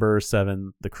my number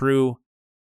 7, The Crew,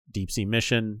 Deep Sea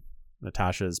Mission.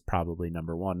 Natasha's probably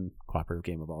number 1 cooperative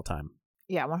game of all time.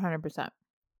 Yeah, 100%.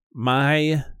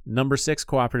 My number 6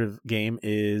 cooperative game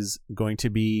is going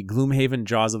to be Gloomhaven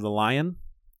Jaws of the Lion.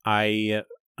 I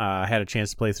had a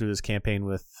chance to play through this campaign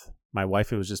with my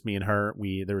wife. It was just me and her.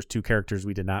 There was 2 characters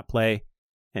we did not play,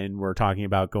 and we're talking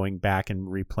about going back and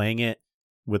replaying it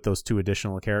with those 2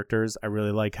 additional characters. I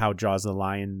really like how Jaws of the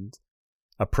Lion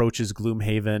approaches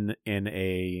Gloomhaven in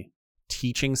a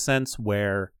teaching sense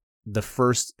where the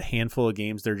first handful of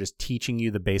games, they're just teaching you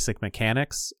the basic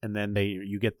mechanics, and then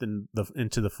you get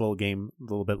into the full game a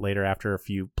little bit later after a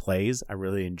few plays. I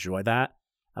really enjoy that.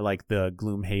 I like the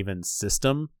Gloomhaven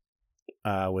system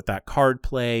with that card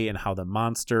play and how the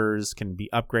monsters can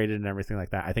be upgraded and everything like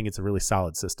that. I think it's a really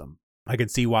solid system. I can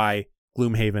see why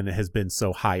Gloomhaven has been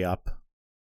so high up,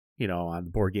 on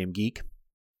Board Game Geek,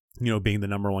 being the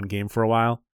number 1 game for a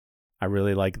while. I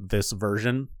really like this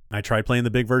version. I tried playing the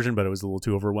big version, but it was a little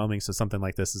too overwhelming. So something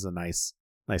like this is a nice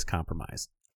compromise.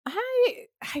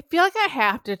 I feel like I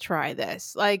have to try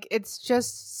this. Like, it's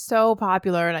just so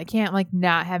popular, and I can't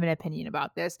not have an opinion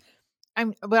about this.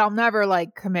 But I'll never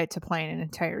commit to playing an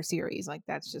entire series. Like,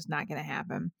 that's just not going to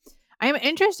happen. I'm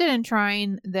interested in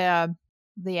trying the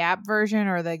app version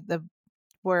or the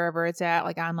wherever it's at,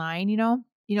 online.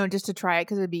 Just to try it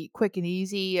because it'd be quick and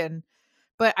easy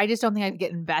But I just don't think I'd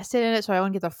get invested in it, so I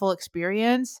won't get the full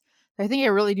experience. I think I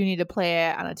really do need to play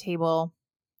it on a table,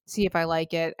 see if I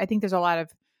like it. I think there's a lot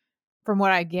of, from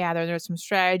what I gather, there's some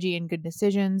strategy and good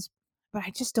decisions, but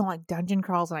I just don't like dungeon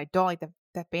crawls, and I don't like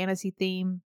the fantasy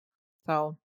theme.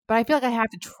 So, but I feel like I have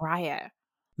to try it.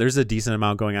 There's a decent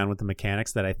amount going on with the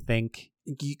mechanics that I think,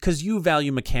 because you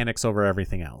value mechanics over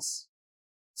everything else.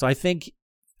 So I think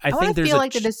there's feel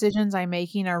like the decisions I'm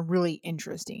making are really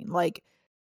interesting.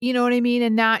 You know what I mean?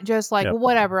 And not just Yep. well,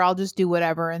 whatever, I'll just do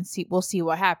whatever and we'll see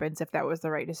what happens if that was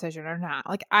the right decision or not.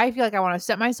 I feel like I want to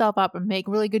set myself up and make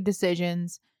really good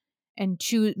decisions and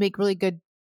make really good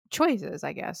choices,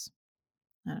 I guess.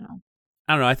 I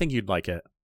don't know. I think you'd like it.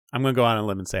 I'm going to go out on a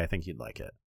limb and say I think you'd like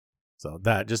it. So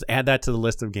just add that to the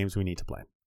list of games we need to play.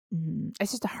 Mm-hmm.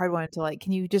 It's just a hard one to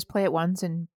can you just play it once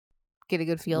and get a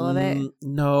good feel of it?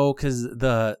 No, because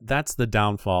that's the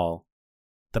downfall.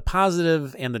 The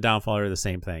positive and the downfall are the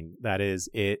same thing. That is,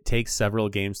 it takes several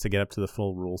games to get up to the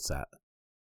full rule set.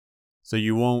 So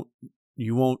you won't,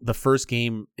 the first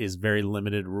game is very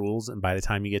limited rules. And by the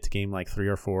time you get to game 3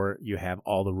 or 4, you have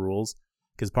all the rules.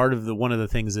 Because one of the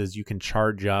things is you can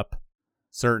charge up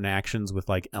certain actions with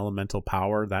elemental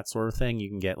power, that sort of thing. You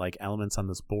can get elements on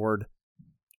this board.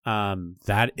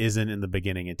 That isn't in the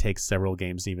beginning. It takes several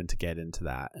games even to get into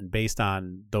that. And based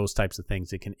on those types of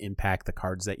things, it can impact the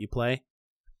cards that you play.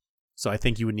 So I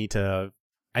think you would need to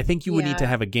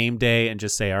have a game day and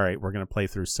just say, all right, we're going to play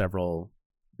through several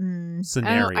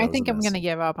scenarios. I think I'm going to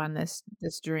give up on this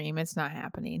dream. It's not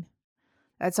happening.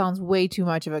 That sounds way too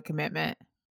much of a commitment.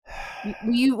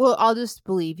 I'll just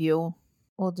believe you.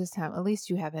 We'll just at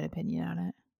least you have an opinion on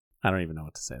it. I don't even know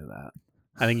what to say to that.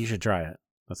 I think you should try it.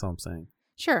 That's all I'm saying.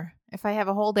 Sure. If I have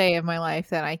a whole day of my life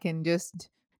that I can just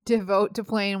devote to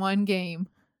playing one game.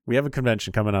 We have a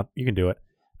convention coming up. You can do it.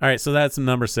 All right, so that's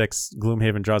number 6,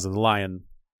 Gloomhaven Jaws of the Lion.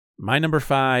 My number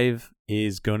 5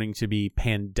 is going to be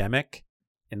Pandemic,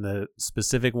 and the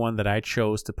specific one that I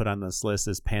chose to put on this list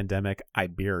is Pandemic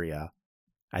Iberia.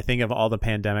 I think of all the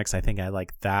pandemics, I think I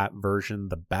like that version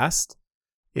the best.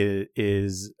 It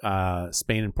is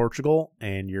Spain and Portugal,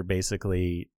 and you're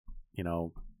basically,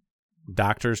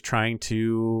 doctors trying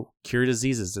to cure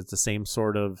diseases. It's the same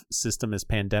sort of system as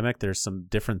Pandemic. There's some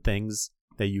different things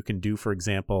that you can do. For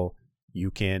example, you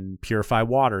can purify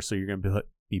water, so you're going to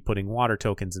be putting water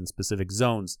tokens in specific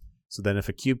zones. So then if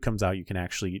a cube comes out, you can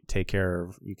actually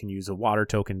you can use a water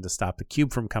token to stop the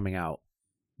cube from coming out.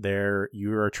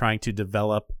 You are trying to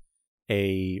develop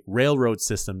a railroad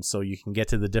system so you can get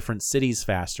to the different cities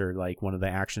faster. Like one of the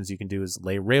actions you can do is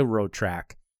lay railroad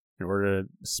track in order to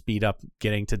speed up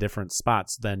getting to different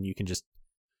spots. Then you can just,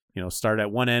 start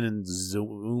at one end and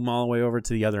zoom all the way over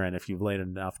to the other end if you've laid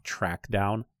enough track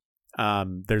down.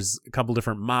 There's a couple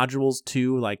different modules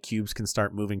too, like cubes can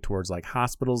start moving towards like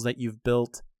hospitals that you've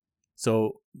built.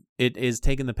 So it is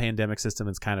taking the pandemic system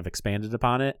and kind of expanded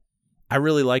upon it. I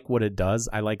really like what it does.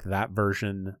 I like that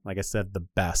version, like I said, the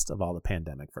best of all the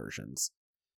pandemic versions.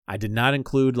 I did not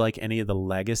include like any of the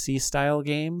legacy style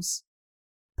games,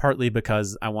 partly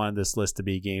because I wanted this list to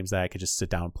be games that I could just sit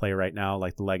down and play right now.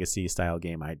 Like the legacy style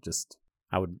game,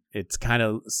 it's kind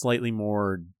of slightly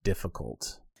more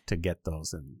difficult to get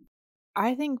those in.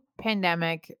 I think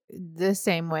Pandemic, the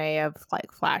same way of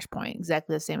like Flashpoint,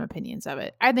 exactly the same opinions of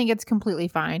it. I think it's completely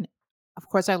fine. Of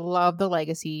course, I love the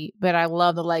legacy, but I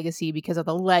love the legacy because of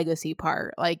the legacy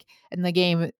part. Like, and the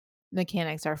game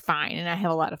mechanics are fine, and I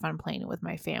have a lot of fun playing it with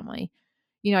my family.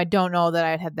 I don't know that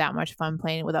I'd have that much fun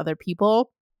playing it with other people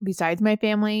besides my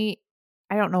family.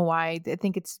 I don't know why. I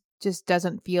think it's just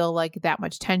doesn't feel like that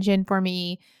much tension for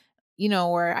me,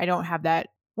 where I don't have that.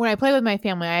 When I play with my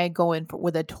family, I go in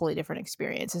with a totally different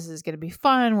experience. This is going to be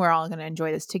fun. We're all going to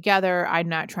enjoy this together. I'm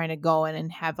not trying to go in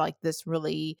and have like this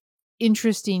really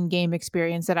interesting game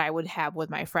experience that I would have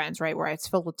with my friends, right? Where it's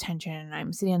filled with tension and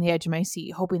I'm sitting on the edge of my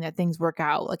seat hoping that things work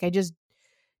out. Like I just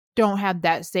don't have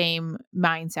that same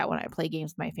mindset when I play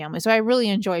games with my family. So I really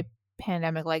enjoy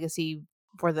Pandemic Legacy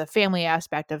for the family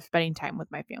aspect of spending time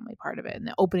with my family part of it and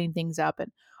the opening things up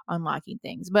and unlocking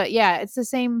things. But yeah, it's the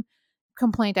same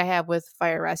complaint I have with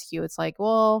Fire Rescue. It's like,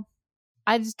 well,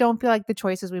 I just don't feel like the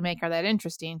choices we make are that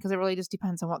interesting because it really just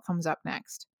depends on what comes up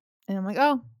next. And I'm like,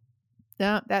 oh,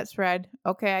 no, that's red.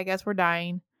 Okay, I guess we're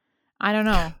dying. I don't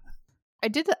know. I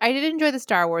did enjoy the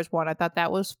Star Wars one. I thought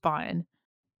that was fun.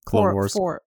 Clone Wars.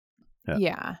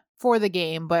 Yeah, for the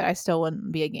game, but I still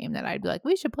wouldn't be a game that I'd be like,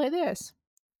 we should play this.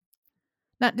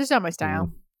 Not my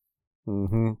style.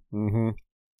 Well,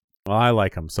 I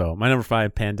like them. So my number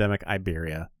 5, Pandemic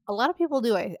Iberia. A lot of people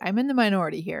do. I'm in the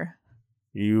minority here.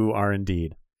 You are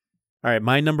indeed. All right,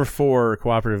 my number 4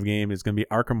 cooperative game is going to be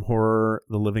Arkham Horror,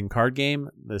 the Living Card Game.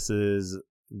 This is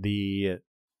the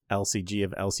LCG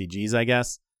of LCGs, I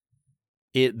guess.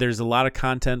 There's a lot of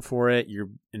content for it. Your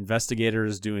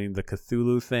investigators doing the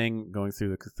Cthulhu thing, going through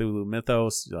the Cthulhu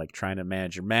mythos, like trying to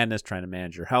manage your madness, trying to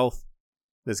manage your health.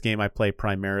 This game I play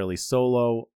primarily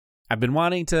solo. I've been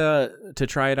wanting to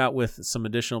try it out with some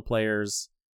additional players,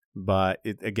 but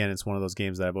it's one of those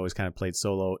games that I've always kind of played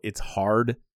solo. It's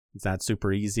hard. It's not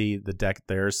super easy.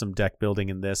 There's some deck building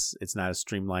in this. It's not as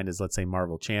streamlined as, let's say,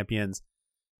 Marvel Champions,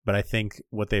 but I think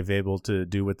what they've been able to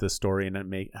do with this story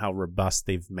and how robust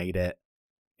they've made it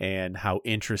and how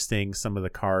interesting some of the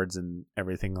cards and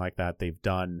everything like that they've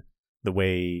done, the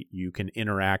way you can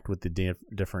interact with the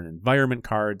different environment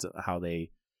cards, how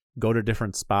they go to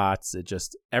different spots.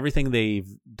 Everything they've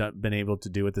been able to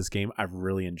do with this game, I've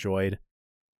really enjoyed.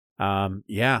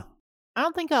 Yeah. I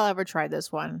don't think I'll ever try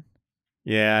this one.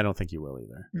 Yeah, I don't think you will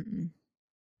either. Mm-mm.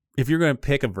 If you're going to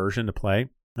pick a version to play,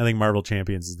 I think Marvel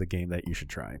Champions is the game that you should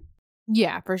try.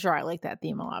 Yeah, for sure. I like that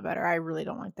theme a lot better. I really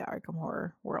don't like the Arkham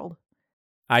Horror world.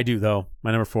 I do, though. My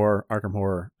number 4, Arkham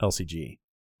Horror LCG.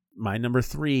 My number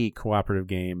 3 cooperative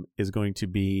game is going to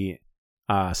be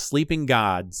Sleeping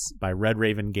Gods by Red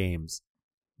Raven Games.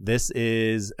 This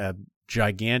is a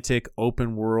gigantic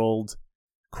open world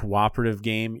cooperative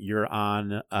game. You're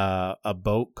on a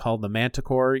boat called the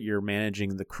Manticore. You're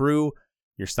managing the crew.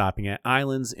 You're stopping at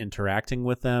islands, interacting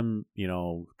with them,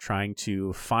 trying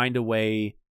to find a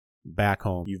way back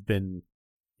home. You've been,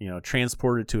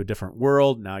 transported to a different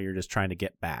world. Now you're just trying to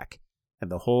get back.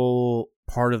 And the whole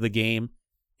part of the game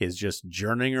is just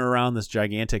journeying around this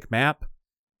gigantic map,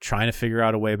 trying to figure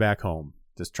out a way back home.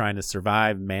 Just trying to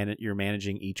survive. You're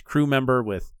managing each crew member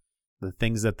with the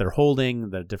things that they're holding,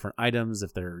 the different items,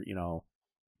 if they're,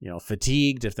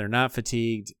 fatigued, if they're not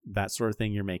fatigued, that sort of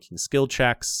thing. You're making skill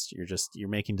checks. You're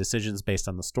making decisions based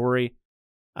on the story.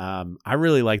 I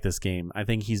really like this game. I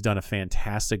think he's done a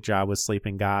fantastic job with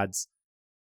Sleeping Gods.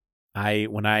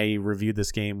 When I reviewed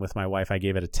this game with my wife, I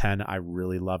gave it a 10. I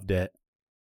really loved it.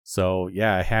 So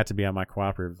yeah, it had to be on my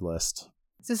cooperative list.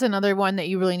 Is this another one that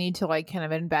you really need to kind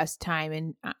of invest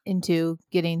time into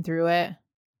getting through it?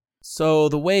 So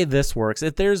the way this works,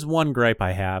 if there's one gripe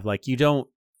I have,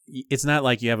 it's not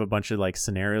like you have a bunch of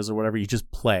scenarios or whatever. You just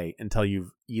play until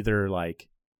you've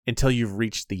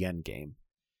reached the end game.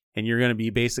 And you're going to be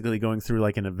basically going through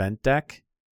an event deck.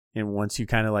 And once you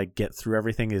kind of get through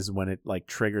everything is when it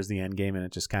triggers the end game and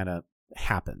it just kind of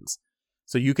happens.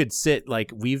 So you could sit,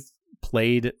 we've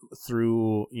played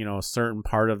through, a certain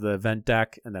part of the event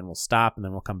deck, and then we'll stop, and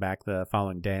then we'll come back the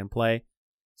following day and play.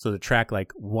 So to track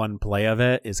like one play of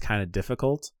it is kind of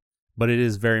difficult, but it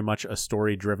is very much a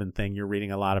story-driven thing. You're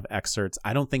reading a lot of excerpts.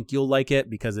 I don't think you'll like it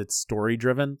because it's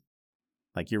story-driven.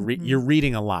 Like you're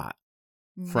reading a lot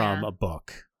from a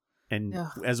book, and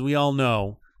as we all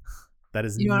know, that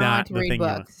is not the thing.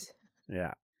 Books.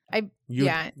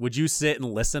 Would you sit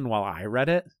and listen while I read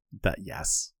it?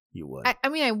 Yes, you would. I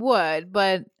mean, I would,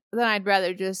 but then I'd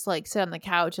rather just like sit on the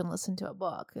couch and listen to a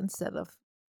book instead of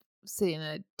sitting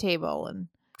at a table and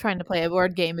trying to play a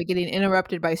board game but getting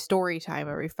interrupted by story time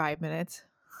every 5 minutes.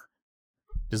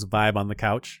 Just vibe on the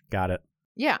couch. Got it.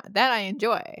 Yeah, that I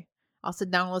enjoy. I'll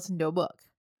sit down and listen to a book.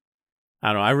 I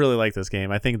don't know. I really like this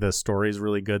game. I think the story is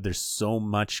really good. There's so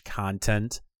much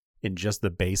content in just the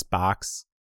base box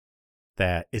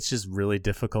that it's just really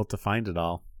difficult to find it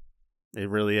all. It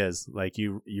really is. Like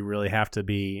you really have to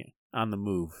be on the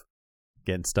move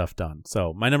getting stuff done.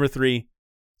 So my number 3,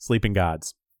 Sleeping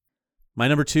Gods. My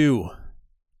number 2,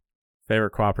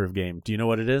 favorite cooperative game. Do you know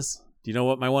what it is? Do you know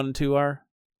what my 1 and 2 are?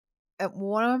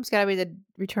 One of them's got to be the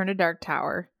Return to Dark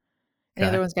Tower. And the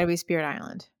other one's got to be Spirit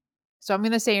Island. So I'm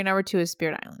going to say your number 2 is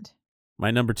Spirit Island. My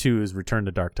number 2 is Return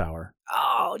to Dark Tower.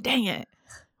 Oh, dang it.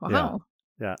 Wow.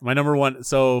 Yeah. My number 1.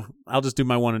 So I'll just do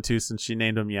my 1 and 2 since she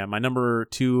named them. Yeah. My number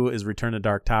 2 is Return to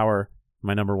Dark Tower.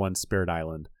 My number 1, Spirit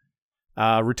Island.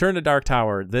 Return to Dark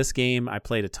Tower. This game I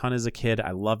played a ton as a kid.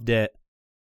 I loved it.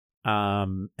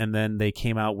 And then they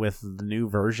came out with the new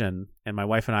version, and my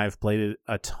wife and I have played it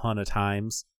a ton of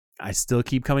times. I still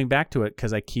keep coming back to it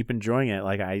because I keep enjoying it.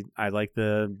 Like I like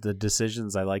the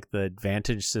decisions. I like the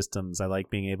advantage systems. I like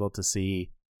being able to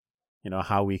see,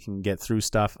 how we can get through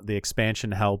stuff. The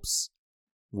expansion helps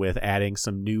with adding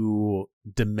some new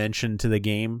dimension to the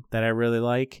game that I really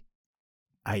like.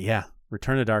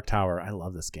 Return to Dark Tower. I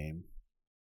love this game.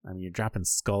 I mean, you're dropping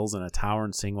skulls in a tower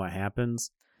and seeing what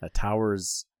happens. A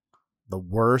tower's the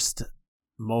worst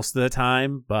most of the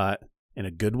time, but in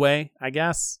a good way, I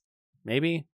guess.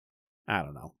 Maybe. I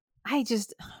don't know. I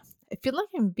feel like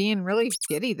I'm being really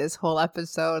shitty this whole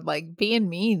episode, like being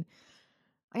mean.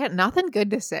 I got nothing good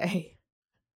to say.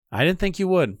 I didn't think you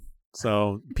would.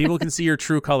 So people can see your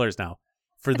true colors now.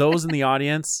 For those in the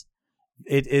audience,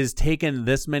 it is taken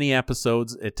this many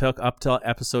episodes. It took up till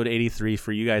episode 83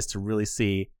 for you guys to really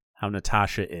see how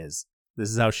Natasha is. This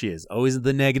is how she is. Always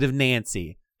the negative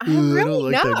Nancy. I'm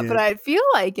really not, but I feel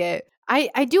like it.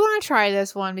 I do want to try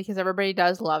this one because everybody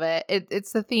does love it.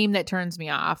 It's the theme that turns me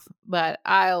off, but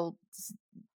I'll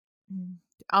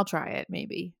try it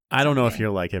maybe. I don't know if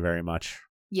you'll like it very much.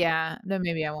 Yeah, then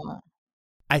maybe I won't.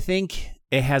 I think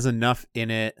it has enough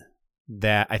in it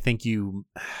that I think you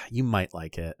might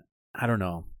like it. I don't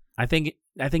know. I think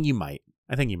you might.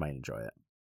 I think you might enjoy it.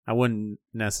 I wouldn't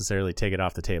necessarily take it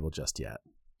off the table just yet.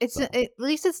 At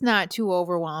least it's not too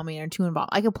overwhelming or too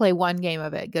involved. I could play one game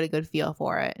of it, get a good feel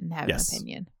for it, and have an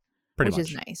opinion. Which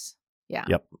is nice. Yeah.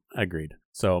 Yep. Agreed.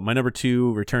 So my number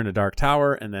 2, Return to Dark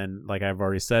Tower, and then, like I've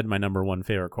already said, my number 1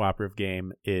 favorite cooperative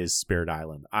game is Spirit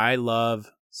Island. I love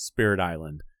Spirit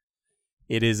Island.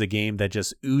 It is a game that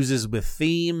just oozes with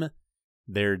theme.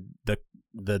 The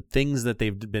things that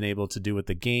they've been able to do with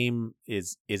the game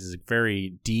is a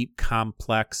very deep,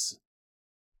 complex,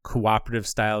 cooperative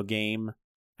style game.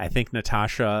 I think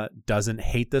Natasha doesn't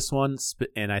hate this one,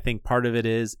 and I think part of it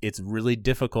is it's really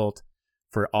difficult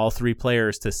for all 3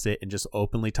 players to sit and just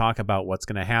openly talk about what's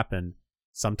going to happen.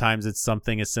 Sometimes it's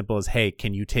something as simple as, hey,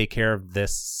 can you take care of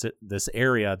this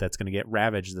area that's going to get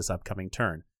ravaged this upcoming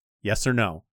turn? Yes or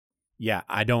no? Yeah,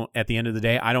 at the end of the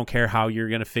day, I don't care how you're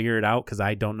going to figure it out because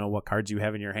I don't know what cards you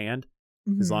have in your hand.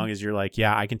 Mm-hmm. As long as you're like,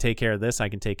 yeah, I can take care of this, I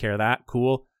can take care of that.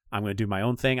 Cool. I'm going to do my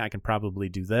own thing. I can probably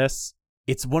do this.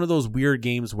 It's one of those weird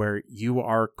games where you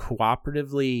are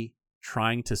cooperatively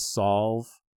trying to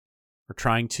solve or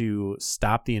trying to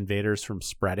stop the invaders from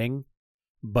spreading,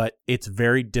 but it's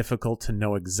very difficult to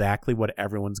know exactly what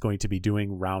everyone's going to be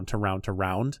doing round to round to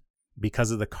round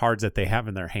because of the cards that they have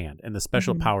in their hand and the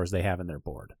special powers they have in their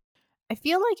board. I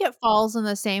feel like it falls in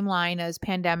the same line as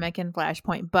Pandemic and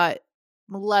Flashpoint, but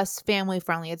less family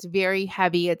friendly. It's very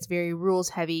heavy. It's very rules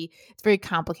heavy. It's very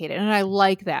complicated. And I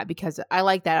like that because I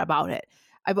like that about it.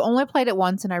 I've only played it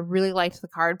once and I really liked the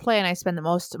card play, and I spend the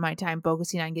most of my time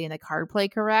focusing on getting the card play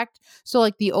correct. So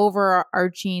like the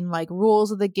overarching like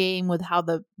rules of the game with how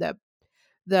the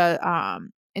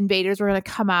invaders were going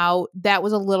to come out, that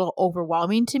was a little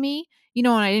overwhelming to me, and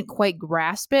I didn't quite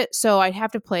grasp it. So I'd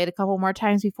have to play it a couple more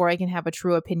times before I can have a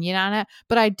true opinion on it.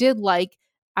 But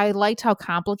I liked how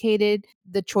complicated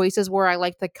the choices were. I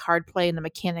liked the card play and the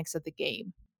mechanics of the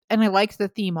game. And I liked the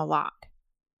theme a lot.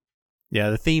 Yeah,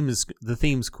 the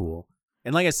theme's cool.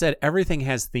 And like I said, everything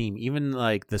has theme. Even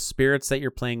like the spirits that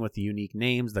you're playing with, the unique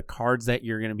names, the cards that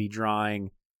you're going to be drawing,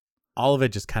 all of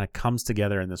it just kind of comes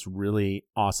together in this really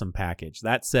awesome package.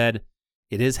 That said,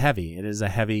 it is heavy. It is a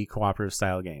heavy cooperative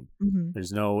style game. Mm-hmm.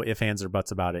 There's no ifs, ands, or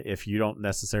buts about it. If you don't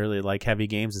necessarily like heavy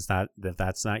games, if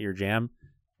that's not your jam,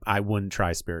 I wouldn't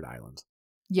try Spirit Island.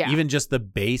 Yeah. Even just the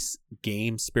base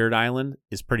game Spirit Island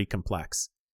is pretty complex.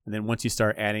 And then once you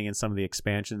start adding in some of the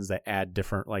expansions that add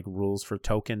different like rules for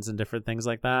tokens and different things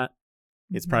like that,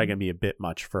 it's probably going to be a bit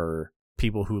much for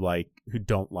people who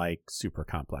don't like super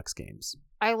complex games.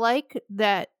 I like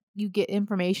that you get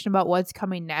information about what's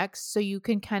coming next so you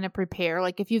can kind of prepare.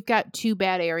 Like if you've got 2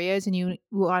 bad areas and you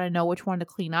want to know which one to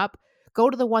clean up, go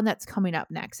to the one that's coming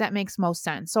up next. That makes most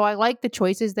sense. So I like the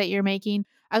choices that you're making.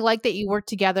 I like that you work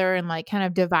together and like kind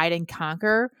of divide and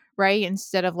conquer, right?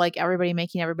 Instead of like everybody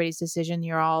making everybody's decision.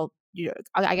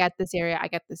 I got this area, I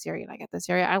got this area, and I got this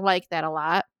area. I like that a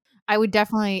lot. I'm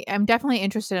definitely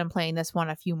interested in playing this one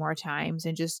a few more times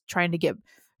and just trying to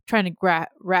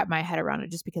wrap my head around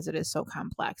it, just because it is so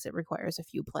complex. It requires a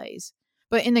few plays,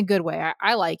 but in a good way.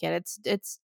 I like it.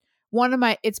 It's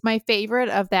my favorite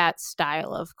of that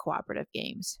style of cooperative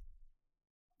games.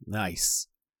 Nice.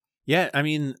 Yeah, I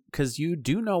mean, because you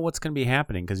do know what's going to be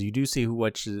happening, because you do see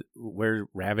where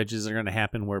ravages are going to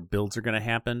happen, where builds are going to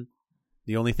happen.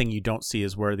 The only thing you don't see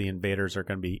is where the invaders are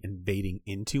going to be invading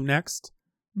into next.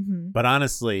 Mm-hmm. But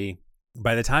honestly,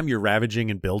 by the time you're ravaging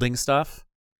and building stuff,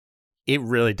 it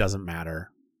really doesn't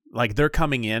matter. Like, they're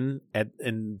coming in,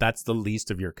 and that's the least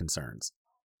of your concerns.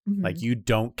 Mm-hmm. Like, you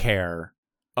don't care.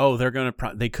 Oh,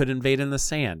 they could invade in the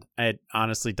sand. It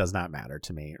honestly does not matter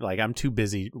to me. Like, I'm too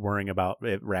busy worrying about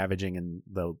it ravaging in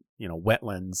the,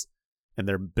 wetlands, and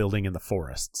they're building in the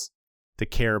forests to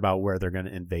care about where they're going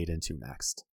to invade into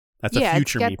next. That's a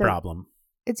future me problem.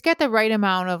 It's got the right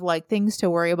amount of like things to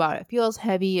worry about. It feels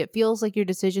heavy. It feels like your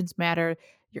decisions matter.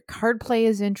 Your card play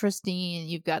is interesting.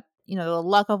 You've got, the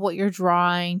luck of what you're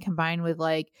drawing combined with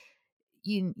like,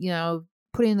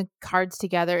 putting the cards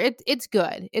together. It's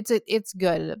good. It's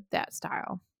good, that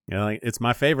style. It's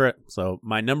my favorite. So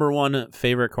my number 1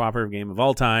 favorite cooperative game of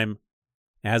all time,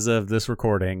 as of this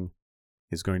recording,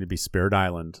 is going to be Spirit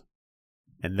Island.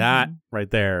 And that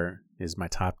right there is my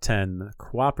top 10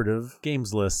 cooperative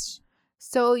games list.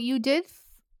 So you did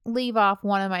leave off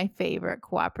one of my favorite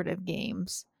cooperative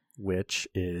games, which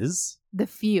is The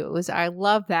Fuse. I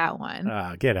love that one.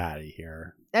 Get out of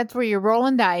here. That's where you're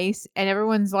rolling dice and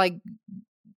everyone's like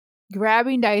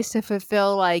grabbing dice to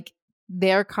fulfill like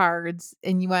their cards,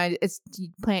 and you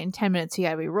play it in 10 minutes, so you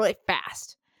gotta be really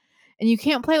fast. And you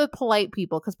can't play with polite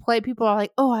people, because polite people are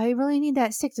like, oh, I really need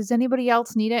that 6. Does anybody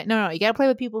else need it? No, you gotta play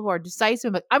with people who are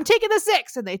decisive, like, I'm taking the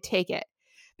 6, and they take it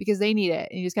because they need it,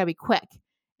 and you just gotta be quick.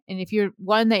 And if you're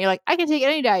one that you're like, I can take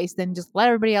any dice, then just let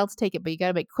everybody else take it, but you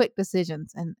gotta make quick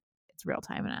decisions, and it's real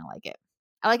time, and I like it.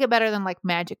 I like it better than like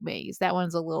Magic Maze. That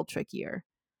one's a little trickier.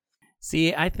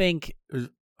 See, I think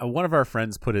one of our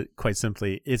friends put it quite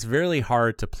simply. It's really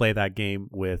hard to play that game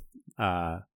with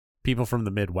people from the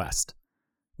Midwest,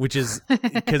 which is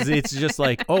because it's just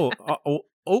like,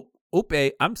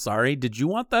 I'm sorry. Did you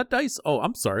want that dice? Oh,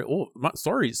 I'm sorry. Oh,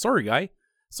 sorry, guy.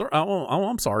 Sorry.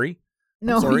 I'm sorry.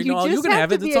 No, I'm sorry. You can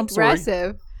have it. I'm aggressive.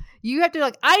 Sorry. You have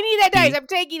to I need that dice. I'm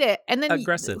taking it. And then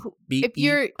aggressive. If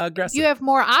you have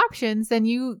more options, then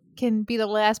you can be the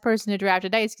last person to draft a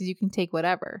dice because you can take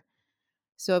whatever.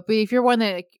 So if you're one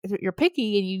that you're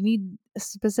picky and you need a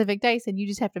specific dice, then you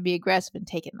just have to be aggressive and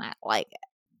take it, and I like it.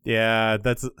 Yeah,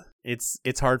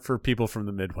 it's hard for people from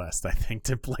the Midwest, I think,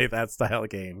 to play that style of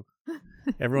game.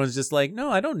 Everyone's just like, no,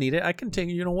 I don't need it. I can take,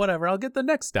 whatever. I'll get the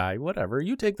next die. Whatever.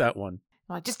 You take that one.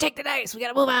 Well, just take the dice. We got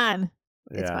to move on.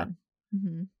 It's yeah. fun.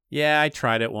 Mm-hmm. Yeah, I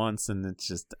tried it once, and it's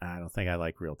just, I don't think I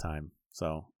like real time.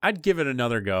 So I'd give it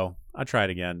another go. I'll try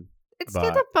it again. It's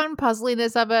got the fun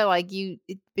puzzliness of it. Like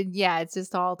it's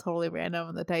just all totally random,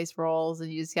 and the dice rolls,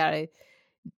 and you just gotta,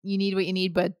 you need what you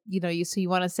need, but you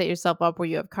want to set yourself up where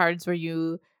you have cards where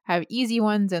you have easy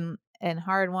ones and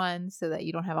hard ones, so that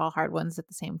you don't have all hard ones at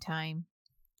the same time.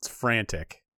 It's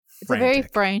frantic. It's a very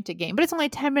frantic game, but it's only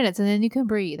 10 minutes, and then you can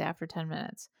breathe after 10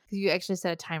 minutes because you actually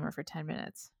set a timer for 10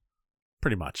 minutes.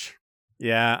 Pretty much.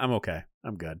 Yeah, I'm okay.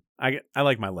 I'm good. I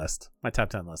like my list. My top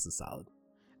 10 list is solid.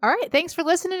 All right. Thanks for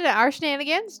listening to Our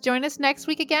Shenanigans. Join us next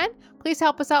week again. Please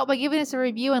help us out by giving us a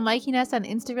review and liking us on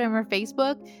Instagram or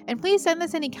Facebook. And please send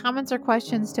us any comments or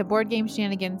questions to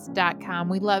boardgameshenanigans.com.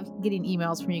 We love getting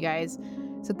emails from you guys.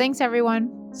 So thanks,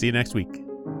 everyone. See you next week.